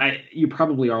yeah, you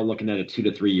probably are looking at a 2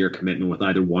 to 3 year commitment with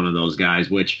either one of those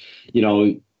guys, which,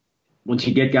 once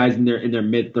you get guys in their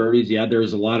mid-30s, yeah,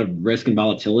 there's a lot of risk and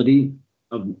volatility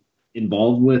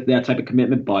involved with that type of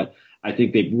commitment, but I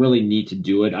think they really need to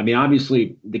do it. I mean,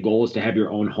 obviously, the goal is to have your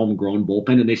own homegrown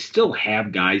bullpen, and they still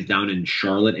have guys down in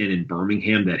Charlotte and in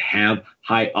Birmingham that have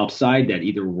high upside that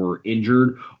either were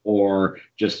injured or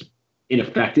just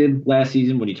ineffective last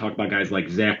season. When you talk about guys like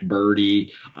Zach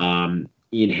Birdie,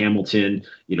 Ian Hamilton,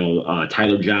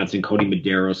 Tyler Johnson, Cody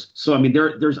Medeiros. So, I mean,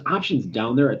 there's options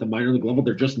down there at the minor league level.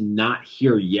 They're just not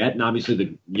here yet. And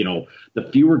obviously, the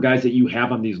fewer guys that you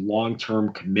have on these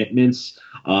long-term commitments,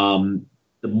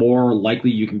 the more likely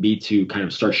you can be to kind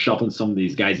of start shuffling some of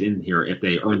these guys in here if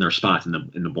they earn their spots in the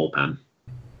bullpen.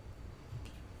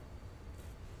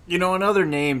 Another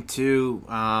name too,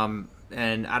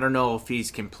 and I don't know if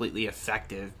he's completely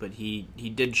effective, but he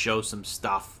did show some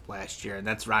stuff last year, and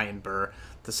that's Ryan Burr.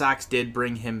 The Sox did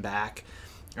bring him back.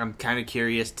 I'm kind of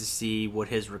curious to see what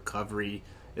his recovery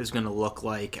is going to look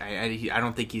like. I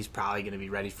don't think he's probably going to be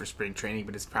ready for spring training,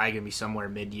 but it's probably going to be somewhere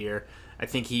mid-year. I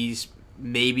think he's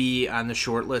maybe on the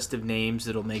short list of names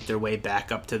that'll make their way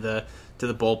back up to the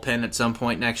bullpen at some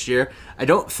point next year. I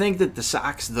don't think that the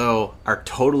Sox, though, are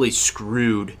totally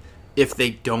screwed if they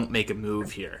don't make a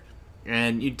move here.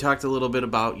 And you talked a little bit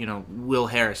about, Will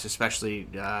Harris, especially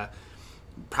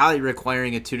probably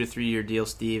requiring a 2 to 3 year deal,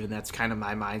 Steve, and that's kind of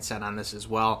my mindset on this as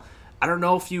well. I don't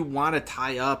know if you want to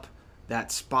tie up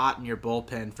that spot in your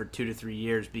bullpen for 2 to 3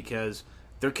 years because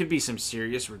there could be some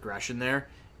serious regression there.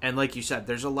 And like you said,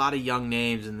 there's a lot of young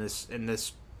names in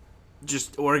this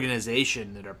just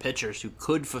organization that are pitchers who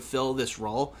could fulfill this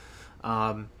role.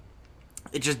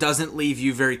 It just doesn't leave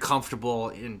you very comfortable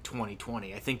in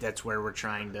 2020. I think that's where we're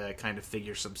trying to kind of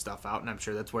figure some stuff out, and I'm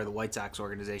sure that's where the White Sox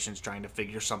organization is trying to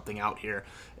figure something out here,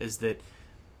 is that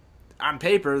on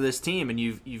paper, this team, and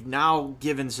you've now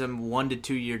given some 1 to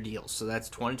 2 year deals, so that's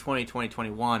 2020,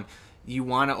 2021. You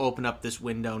want to open up this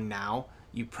window now.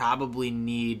 You probably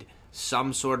need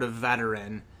some sort of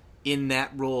veteran in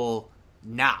that role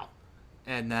now,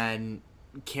 and then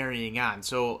carrying on.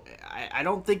 So I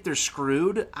don't think they're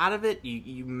screwed out of it.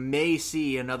 You may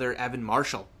see another Evan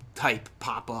Marshall type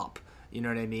pop up. You know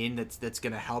what I mean? That's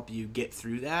going to help you get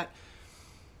through that.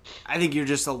 I think you're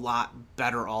just a lot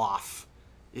better off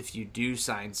if you do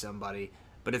sign somebody,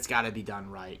 but it's got to be done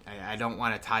right. I don't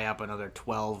want to tie up another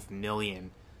 $12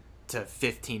 million to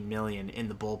 $15 million in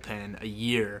the bullpen a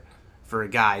year for a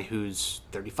guy who's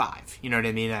 35. You know what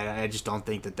I mean? I just don't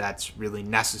think that that's really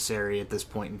necessary at this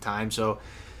point in time. So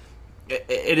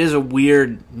it is a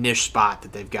weird niche spot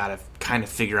that they've got to kind of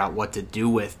figure out what to do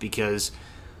with, because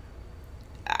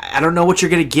I don't know what you're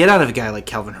going to get out of a guy like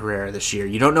Kelvin Herrera this year.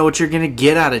 You don't know what you're going to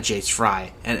get out of Jace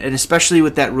Fry. And especially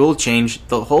with that rule change,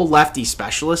 the whole lefty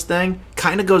specialist thing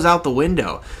kind of goes out the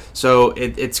window. So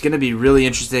it's going to be really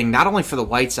interesting, not only for the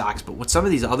White Sox, but what some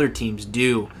of these other teams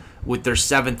do with their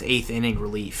 7th, 8th inning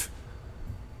relief.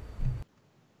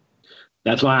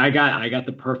 That's why I got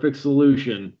the perfect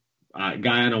solution.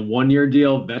 Guy on a 1 year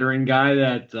deal, veteran guy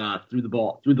that threw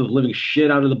the living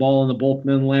shit out of the ball in the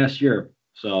bullpen last year.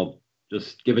 So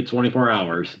just give it 24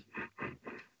 hours.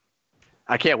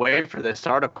 I can't wait for this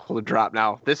article to drop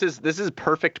now. This is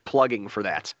perfect plugging for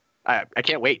that. I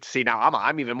can't wait. See, now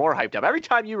I'm even more hyped up. Every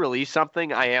time you release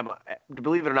something, I am,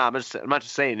 believe it or not, I'm not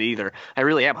just saying it either. I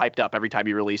really am hyped up every time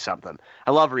you release something.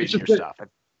 I love reading your stuff.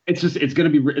 It's gonna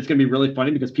be really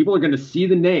funny because people are gonna see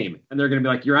the name and they're gonna be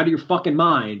like, "You're out of your fucking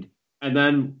mind." And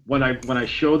then when I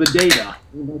show the data,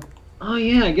 like, oh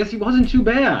yeah, I guess he wasn't too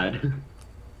bad.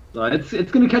 So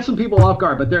it's gonna catch some people off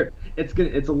guard, but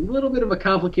it's a little bit of a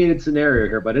complicated scenario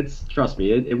here, but trust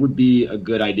me, it would be a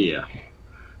good idea.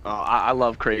 Oh, I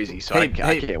love crazy, so I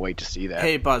can't wait to see that.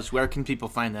 Hey, Buzz, where can people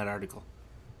find that article?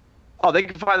 Oh, they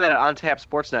can find that at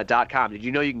ontapsportsnet.com. Did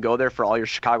you know you can go there for all your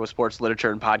Chicago sports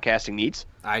literature and podcasting needs?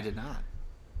 I did not.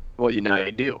 Well, you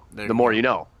do. The more you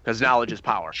know, because knowledge is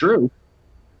power. True.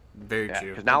 Very true.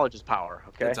 Because knowledge is power.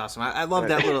 Okay. That's awesome. I love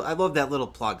that little. I love that little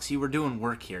plug. See, we're doing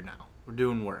work here now. We're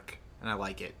doing work, and I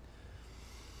like it.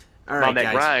 All right, on that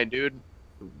guys. grind, dude.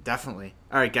 Definitely.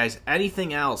 All right, guys.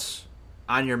 Anything else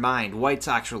on your mind, White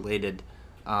Sox related?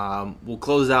 We'll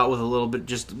close out with a little bit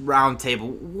just round table.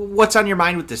 What's on your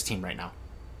mind with this team right now?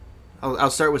 I'll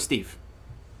start with Steve.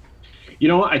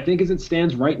 I think as it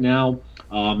stands right now,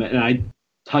 and I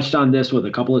touched on this with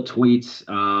a couple of tweets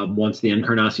once the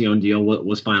Encarnacion deal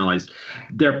was finalized.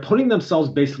 They're putting themselves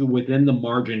basically within the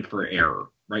margin for error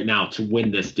right now to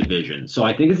win this division. So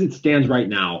I think as it stands right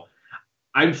now,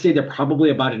 I would say they're probably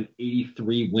about an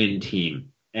 83-win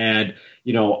team. And,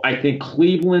 I think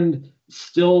Cleveland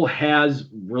still has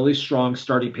really strong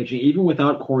starting pitching, even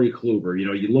without Corey Kluber.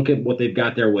 You look at what they've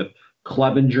got there with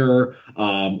Clevenger,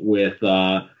 with,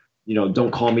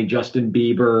 Don't Call Me Justin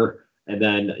Bieber, and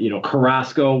then,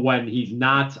 Carrasco, when he's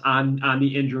not on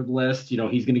the injured list, he's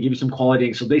going to give you some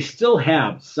quality. So they still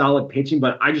have solid pitching,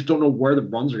 but I just don't know where the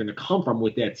runs are going to come from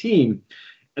with that team.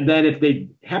 And then if they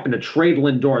happen to trade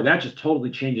Lindor, that just totally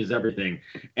changes everything.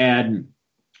 And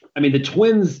I mean, the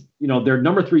Twins, their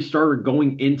number 3 starter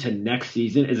going into next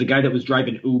season is a guy that was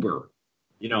driving Uber,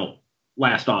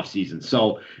 last offseason.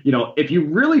 So, if you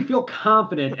really feel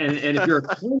confident and if you're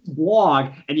a Twins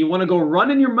blog and you want to go run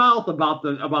in your mouth about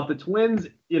the Twins,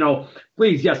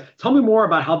 please, yes, tell me more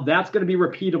about how that's going to be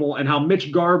repeatable and how Mitch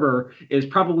Garver is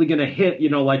probably going to hit,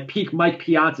 like peak Mike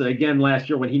Piazza again last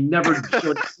year when he never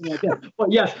showed anything like that.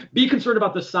 But yes, be concerned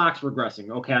about the Sox regressing,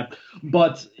 okay?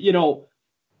 But,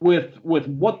 with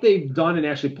what they've done and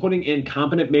actually putting in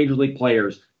competent major league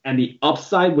players and the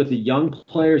upside with the young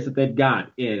players that they've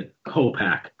got in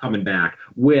Kopech coming back,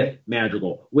 with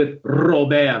Madrigal, with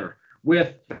Robert,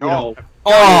 with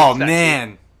Oh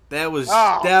man, that was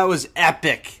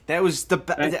epic. That was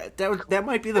that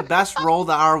might be the best roll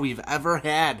the R we've ever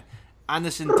had on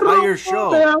this entire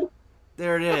show.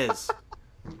 There it is.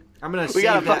 I'm gonna save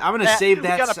that. I'm gonna save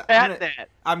that.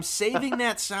 I'm saving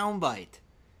that soundbite.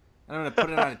 I'm gonna put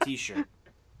it on a T-shirt.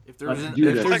 If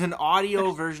there's an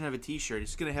audio version of a T-shirt,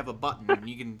 it's gonna have a button and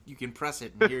you can press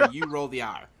it and hear you roll the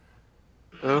R.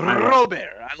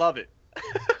 Robert, I love it.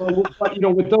 But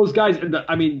with those guys,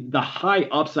 the high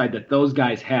upside that those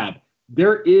guys have,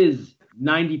 there is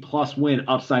 90+ win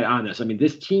upside on this. I mean,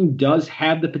 this team does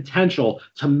have the potential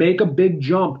to make a big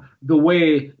jump the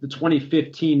way the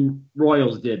 2015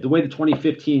 Royals did, the way the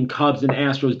 2015 Cubs and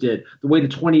Astros did, the way the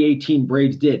 2018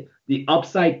 Braves did. The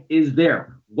upside is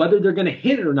there. Whether they're going to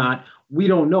hit it or not, we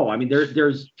don't know. I mean,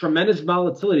 there's tremendous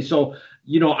volatility. So,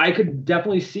 I could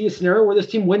definitely see a scenario where this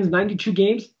team wins 92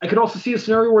 games. I could also see a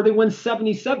scenario where they win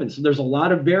 77. So there's a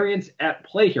lot of variance at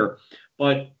play here.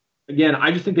 But again,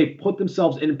 I just think they put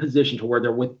themselves in a position to where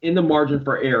they're within the margin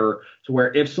for error, to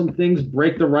where if some things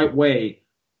break the right way,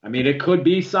 I mean, it could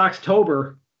be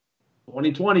Soxtober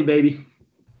 2020, baby.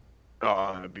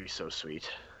 Oh, that'd be so sweet.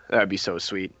 That'd be so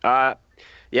sweet.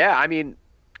 Yeah, I mean,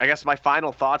 I guess my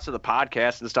final thoughts of the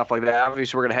podcast and stuff like that.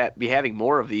 Obviously, we're going to be having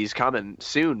more of these coming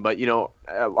soon. But,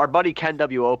 our buddy Ken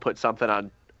W.O. put something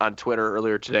on Twitter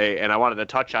earlier today, and I wanted to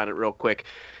touch on it real quick.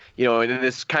 And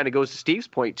this kind of goes to Steve's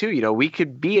point, too. We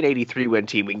could be an 83-win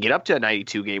team. We can get up to a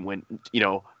 92-game win,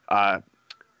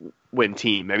 win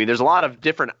team. I mean, there's a lot of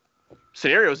different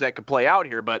scenarios that could play out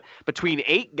here, but between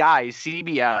 8 guys,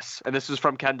 CBS, and this is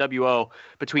from Ken W.O.,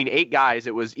 between 8 guys,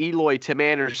 it was Eloy, Tim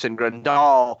Anderson,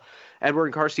 Grandal, Edward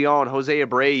Encarnacion, Jose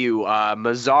Abreu,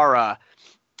 Mazzara,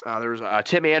 there's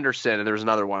Tim Anderson, and there's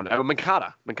another one,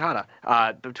 Mancada.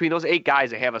 Between those 8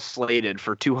 guys, they have us slated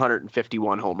for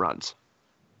 251 home runs.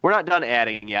 We're not done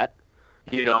adding yet.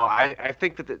 I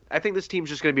think this team's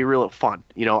just going to be real fun.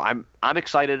 I'm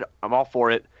excited. I'm all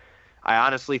for it. I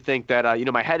honestly think that,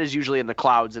 my head is usually in the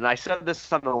clouds, and I said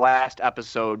this on the last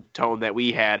episode, Tone, that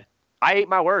we had. I ate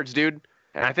my words, dude,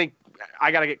 and I think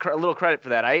I got to get a little credit for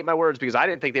that. I ate my words because I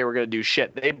didn't think they were going to do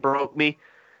shit. They broke me.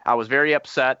 I was very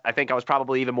upset. I think I was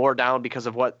probably even more down because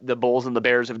of what the Bulls and the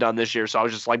Bears have done this year. So I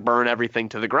was just like, burn everything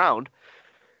to the ground.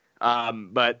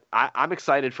 But I'm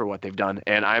excited for what they've done,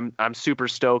 and I'm super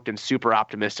stoked and super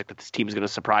optimistic that this team is going to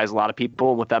surprise a lot of people.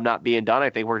 And with them not being done,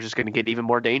 I think we're just going to get even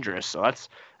more dangerous. So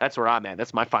that's where I'm at.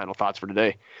 That's my final thoughts for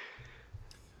today.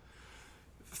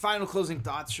 Final closing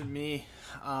thoughts from me.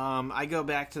 I go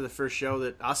back to the first show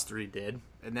that us three did,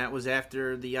 and that was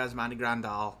after the Yasmani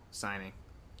Grandal signing.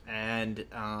 And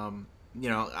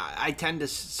I tend to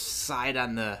side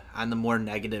on the more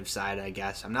negative side, I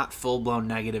guess. I'm not full blown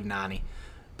negative Nani,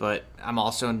 but I'm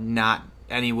also not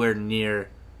anywhere near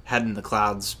head in the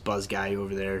clouds buzz guy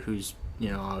over there who's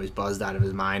always buzzed out of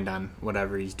his mind on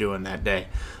whatever he's doing that day.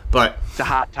 But it's a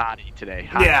hot toddy today.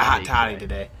 Hot toddy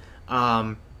today.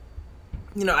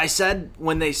 I said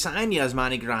when they signed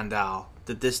Yasmani Grandal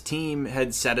that this team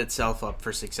had set itself up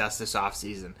for success this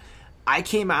offseason. I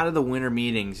came out of the winter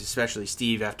meetings, especially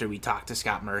Steve, after we talked to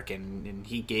Scott Merkin, and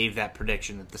he gave that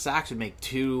prediction that the Sox would make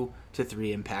 2 to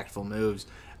 3 impactful moves.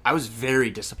 I was very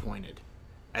disappointed.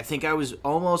 I think I was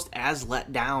almost as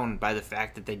let down by the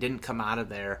fact that they didn't come out of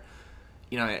there,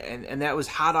 and that was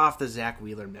hot off the Zach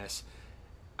Wheeler miss.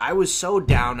 I was so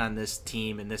down on this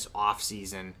team in this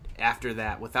offseason after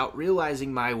that without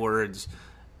realizing my words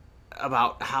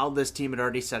about how this team had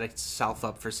already set itself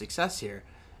up for success here.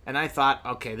 And I thought,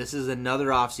 okay, this is another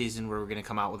offseason where we're going to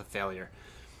come out with a failure.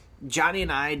 Johnny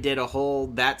and I did a whole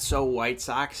That's So White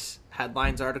Sox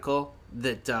headlines article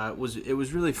that was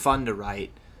really fun to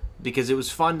write because it was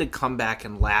fun to come back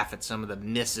and laugh at some of the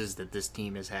misses that this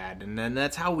team has had. And then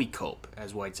that's how we cope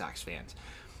as White Sox fans.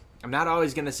 I'm not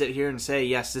always going to sit here and say,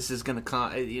 yes, this is going to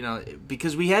come,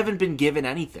 because we haven't been given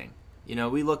anything.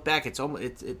 We look back,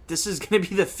 this is going to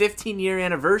be the 15-year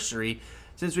anniversary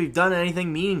since we've done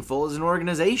anything meaningful as an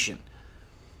organization.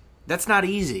 That's not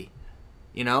easy.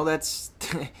 That's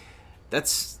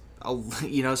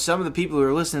some of the people who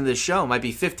are listening to this show might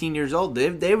be 15 years old.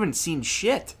 They haven't seen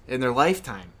shit in their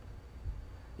lifetime.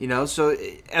 So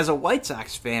as a White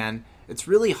Sox fan, it's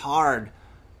really hard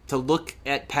to look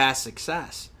at past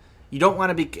success. You don't want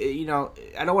to be,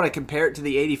 I don't want to compare it to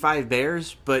the 85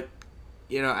 Bears, but,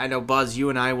 I know, Buzz, you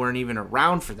and I weren't even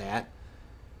around for that.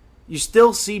 You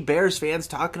still see Bears fans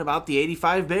talking about the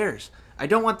 85 Bears. I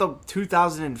don't want the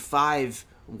 2005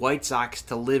 White Sox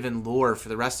to live in lore for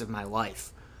the rest of my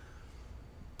life.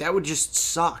 That would just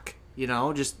suck, I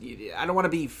don't want to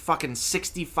be fucking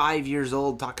 65 years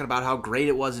old talking about how great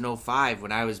it was in 05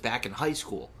 when I was back in high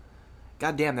school.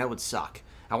 Goddamn, that would suck.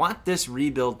 I want this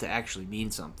rebuild to actually mean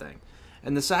something.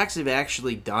 And the Sox have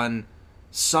actually done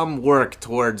some work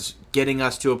towards getting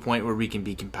us to a point where we can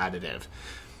be competitive.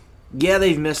 Yeah,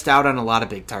 they've missed out on a lot of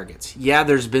big targets. Yeah,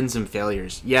 there's been some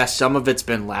failures. Yeah, some of it's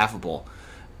been laughable.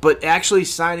 But actually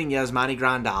signing Yasmani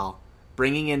Grandal,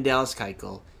 bringing in Dallas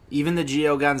Keuchel, even the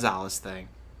Gio Gonzalez thing,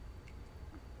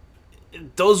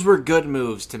 those were good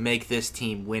moves to make this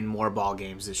team win more ball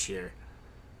games this year.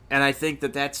 And I think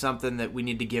that that's something that we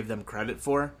need to give them credit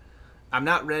for. I'm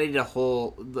not ready to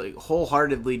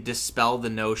wholeheartedly dispel the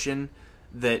notion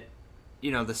that,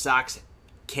 the Sox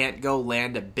can't go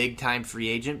land a big-time free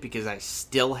agent because I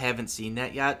still haven't seen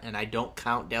that yet, and I don't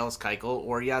count Dallas Keuchel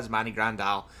or Yasmani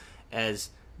Grandal as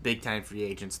big-time free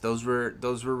agents. Those were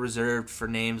reserved for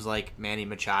names like Manny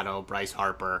Machado, Bryce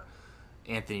Harper,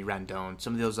 Anthony Rendon,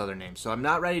 some of those other names. So I'm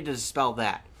not ready to dispel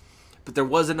that. But there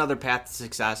was another path to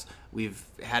success. We've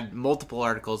had multiple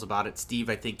articles about it.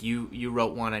 Steve, I think you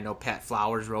wrote one. I know Pat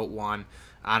Flowers wrote one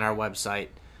on our website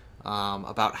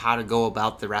about how to go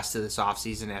about the rest of this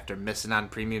offseason after missing on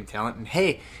premium talent. And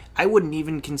hey, I wouldn't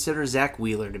even consider Zach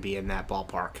Wheeler to be in that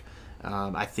ballpark.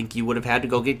 I think you would have had to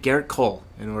go get Garrett Cole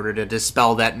in order to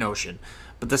dispel that notion.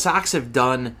 But the Sox have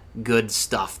done good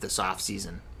stuff this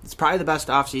offseason. It's probably the best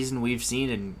offseason we've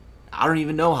seen in I don't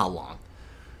even know how long.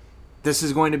 This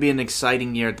is going to be an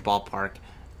exciting year at the ballpark.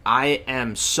 I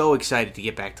am so excited to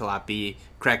get back to Lot B,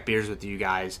 crack beers with you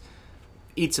guys,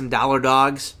 eat some dollar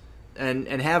dogs, and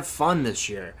have fun this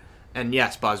year. And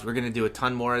yes, Buzz, we're going to do a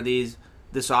ton more of these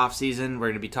this offseason. We're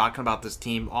going to be talking about this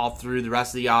team all through the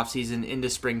rest of the offseason, into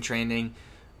spring training,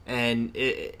 and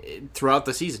throughout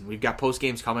the season. We've got post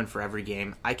games coming for every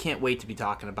game. I can't wait to be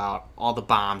talking about all the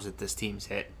bombs that this team's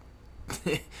hit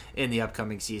in the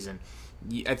upcoming season.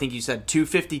 I think you said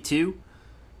 252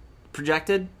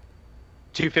 projected?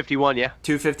 251, yeah.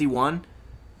 251?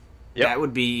 Yep. That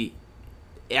would be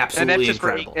absolutely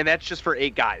incredible. And that's just for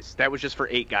 8 guys. That was just for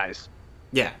 8 guys.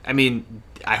 Yeah, I mean,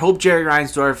 I hope Jerry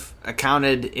Reinsdorf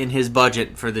accounted in his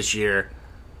budget for this year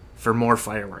for more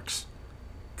fireworks.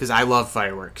 Because I love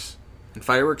fireworks. And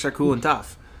fireworks are cool and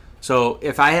tough. So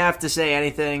if I have to say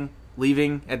anything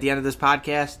leaving at the end of this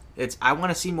podcast, it's I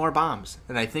want to see more bombs.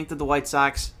 And I think that the White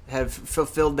Sox have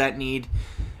fulfilled that need.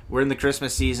 We're in the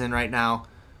Christmas season right now.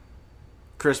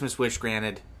 Christmas wish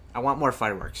granted. I want more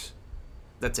fireworks.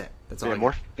 That's it. That's all I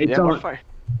more. got. More fire.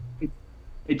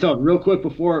 Hey, Todd, real quick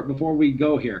before we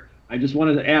go here, I just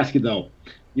wanted to ask you, though,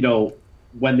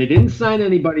 when they didn't sign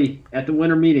anybody at the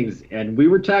winter meetings and we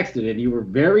were texted and you were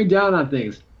very down on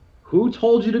things, who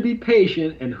told you to be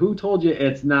patient and who told you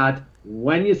it's not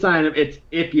when you sign them, it's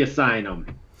if you sign them?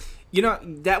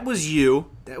 That was you.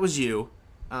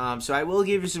 So I will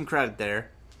give you some credit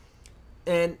there.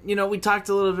 And, we talked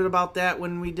a little bit about that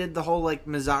when we did the whole,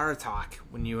 Mazara talk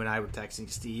when you and I were texting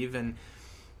Steve. And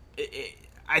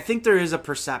I think there is a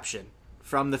perception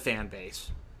from the fan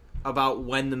base about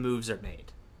when the moves are made.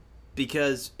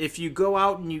 Because if you go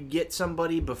out and you get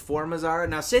somebody before Mazara,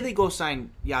 now say they go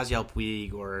sign Yasiel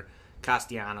Puig or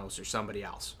Castellanos or somebody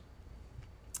else.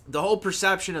 The whole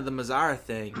perception of the Mazara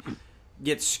thing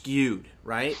gets skewed,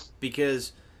 right?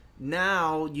 Because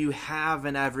now you have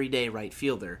an everyday right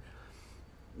fielder.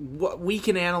 What we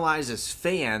can analyze as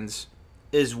fans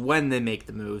is when they make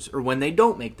the moves or when they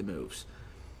don't make the moves.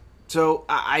 So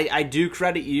I do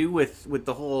credit you with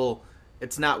the whole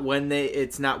it's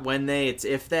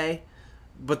if they.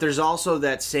 But there's also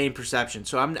that same perception.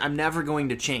 So I'm never going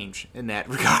to change in that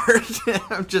regard.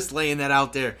 I'm just laying that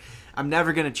out there. I'm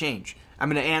never going to change. I'm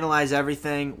going to analyze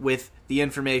everything with the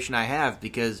information I have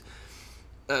because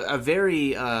a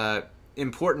very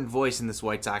important voice in this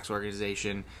White Sox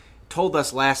organization told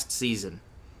us last season,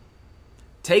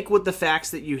 take what the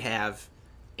facts that you have,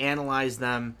 analyze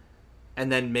them,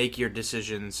 and then make your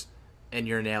decisions and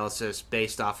your analysis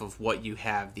based off of what you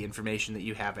have, the information that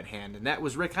you have at hand. And that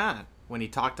was Rick Hahn when he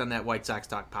talked on that White Sox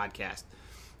Talk podcast.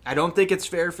 I don't think it's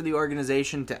fair for the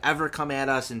organization to ever come at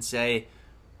us and say,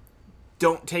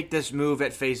 don't take this move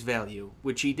at face value,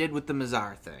 which he did with the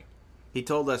Mazara thing. He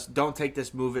told us, don't take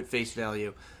this move at face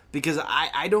value because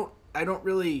I don't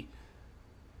really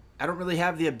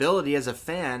have the ability as a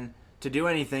fan to do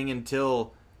anything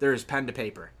until there is pen to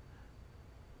paper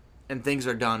and things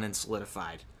are done and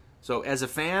solidified. So as a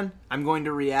fan, I'm going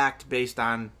to react based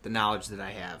on the knowledge that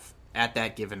I have at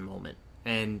that given moment.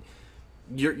 And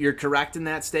you're correct in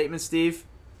that statement, Steve,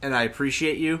 and I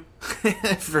appreciate you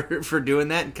for doing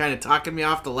that and kind of talking me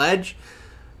off the ledge.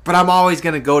 But I'm always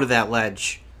going to go to that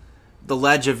ledge, the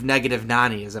ledge of negative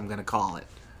Nani, as I'm going to call it.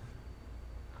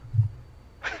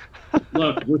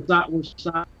 Look, we're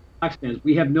Sox fans.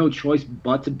 We have no choice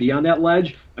but to be on that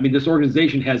ledge. I mean, this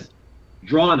organization has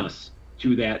drawn us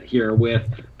to that here with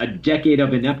a decade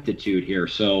of ineptitude here.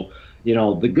 So,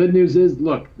 the good news is,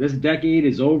 look, this decade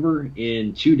is over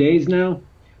in 2 days now.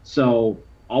 So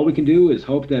all we can do is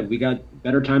hope that we got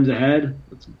better times ahead.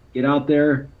 Let's get out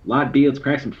there, Lot B, let's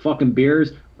crack some fucking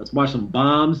beers. Let's watch some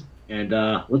bombs, and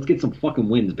let's get some fucking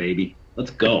wins, baby.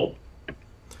 Let's go.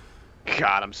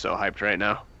 God, I'm so hyped right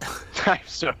now. I'm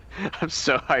so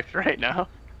hyped right now.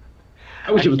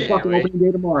 I wish it was fucking opening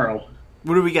day tomorrow.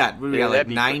 What do we got? What do we got? Like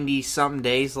 90-something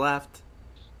days left?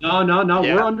 No.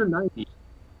 Yeah. We're under 90.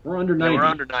 We're under 90. Yeah, we're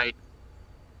under 90.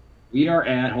 We are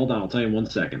at. Hold on, I'll tell you in 1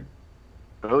 second.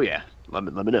 Oh yeah, let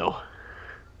me know.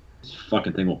 This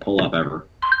fucking thing will pull up ever.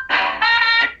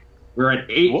 We're at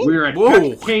 8. Whoa. We're at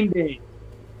Patrick Kane Day.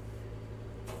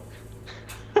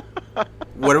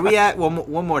 What are we at?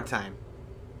 One more time.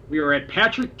 We are at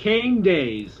Patrick Kane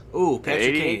Days. Ooh,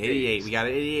 Patrick Kane, 88. days. We got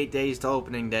 88 days to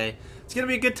opening day. It's going to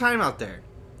be a good time out there.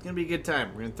 It's going to be a good time.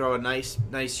 We're going to throw a nice,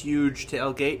 huge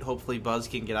tailgate. Hopefully Buzz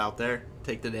can get out there,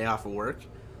 take the day off of work.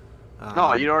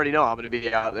 No, you already know I'm going to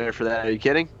be out there for that. Are you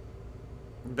kidding?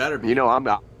 Better be. I'm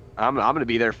going to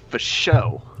be there for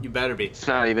show. You better be. It's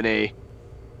not even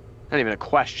a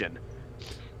question.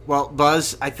 Well,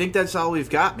 Buzz, I think that's all we've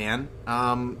got, man.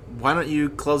 Why don't you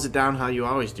close it down how you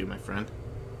always do, my friend?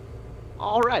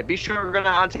 All right. Be sure to go to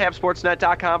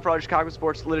ontapsportsnet.com for all your Chicago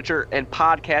sports literature and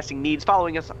podcasting needs.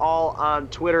 Following us all on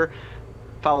Twitter,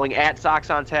 following at Sox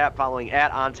on Tap, following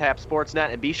at OnTap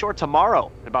Sportsnet, and be sure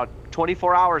tomorrow, in about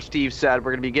 24 hours, Steve said,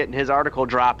 we're going to be getting his article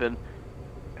dropping,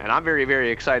 and I'm very, very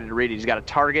excited to read it. He's got a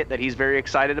target that he's very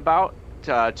excited about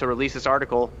to release this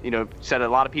article. Said a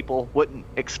lot of people wouldn't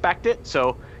expect it,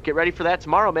 so get ready for that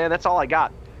tomorrow, man. That's all I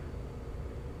got.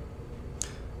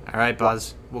 All right,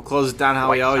 Buzz. We'll close it down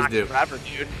how we always do. Forever,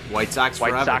 dude. White Sox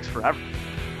forever. White Sox forever.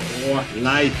 Oh,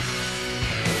 nice.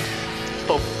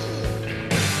 Oh.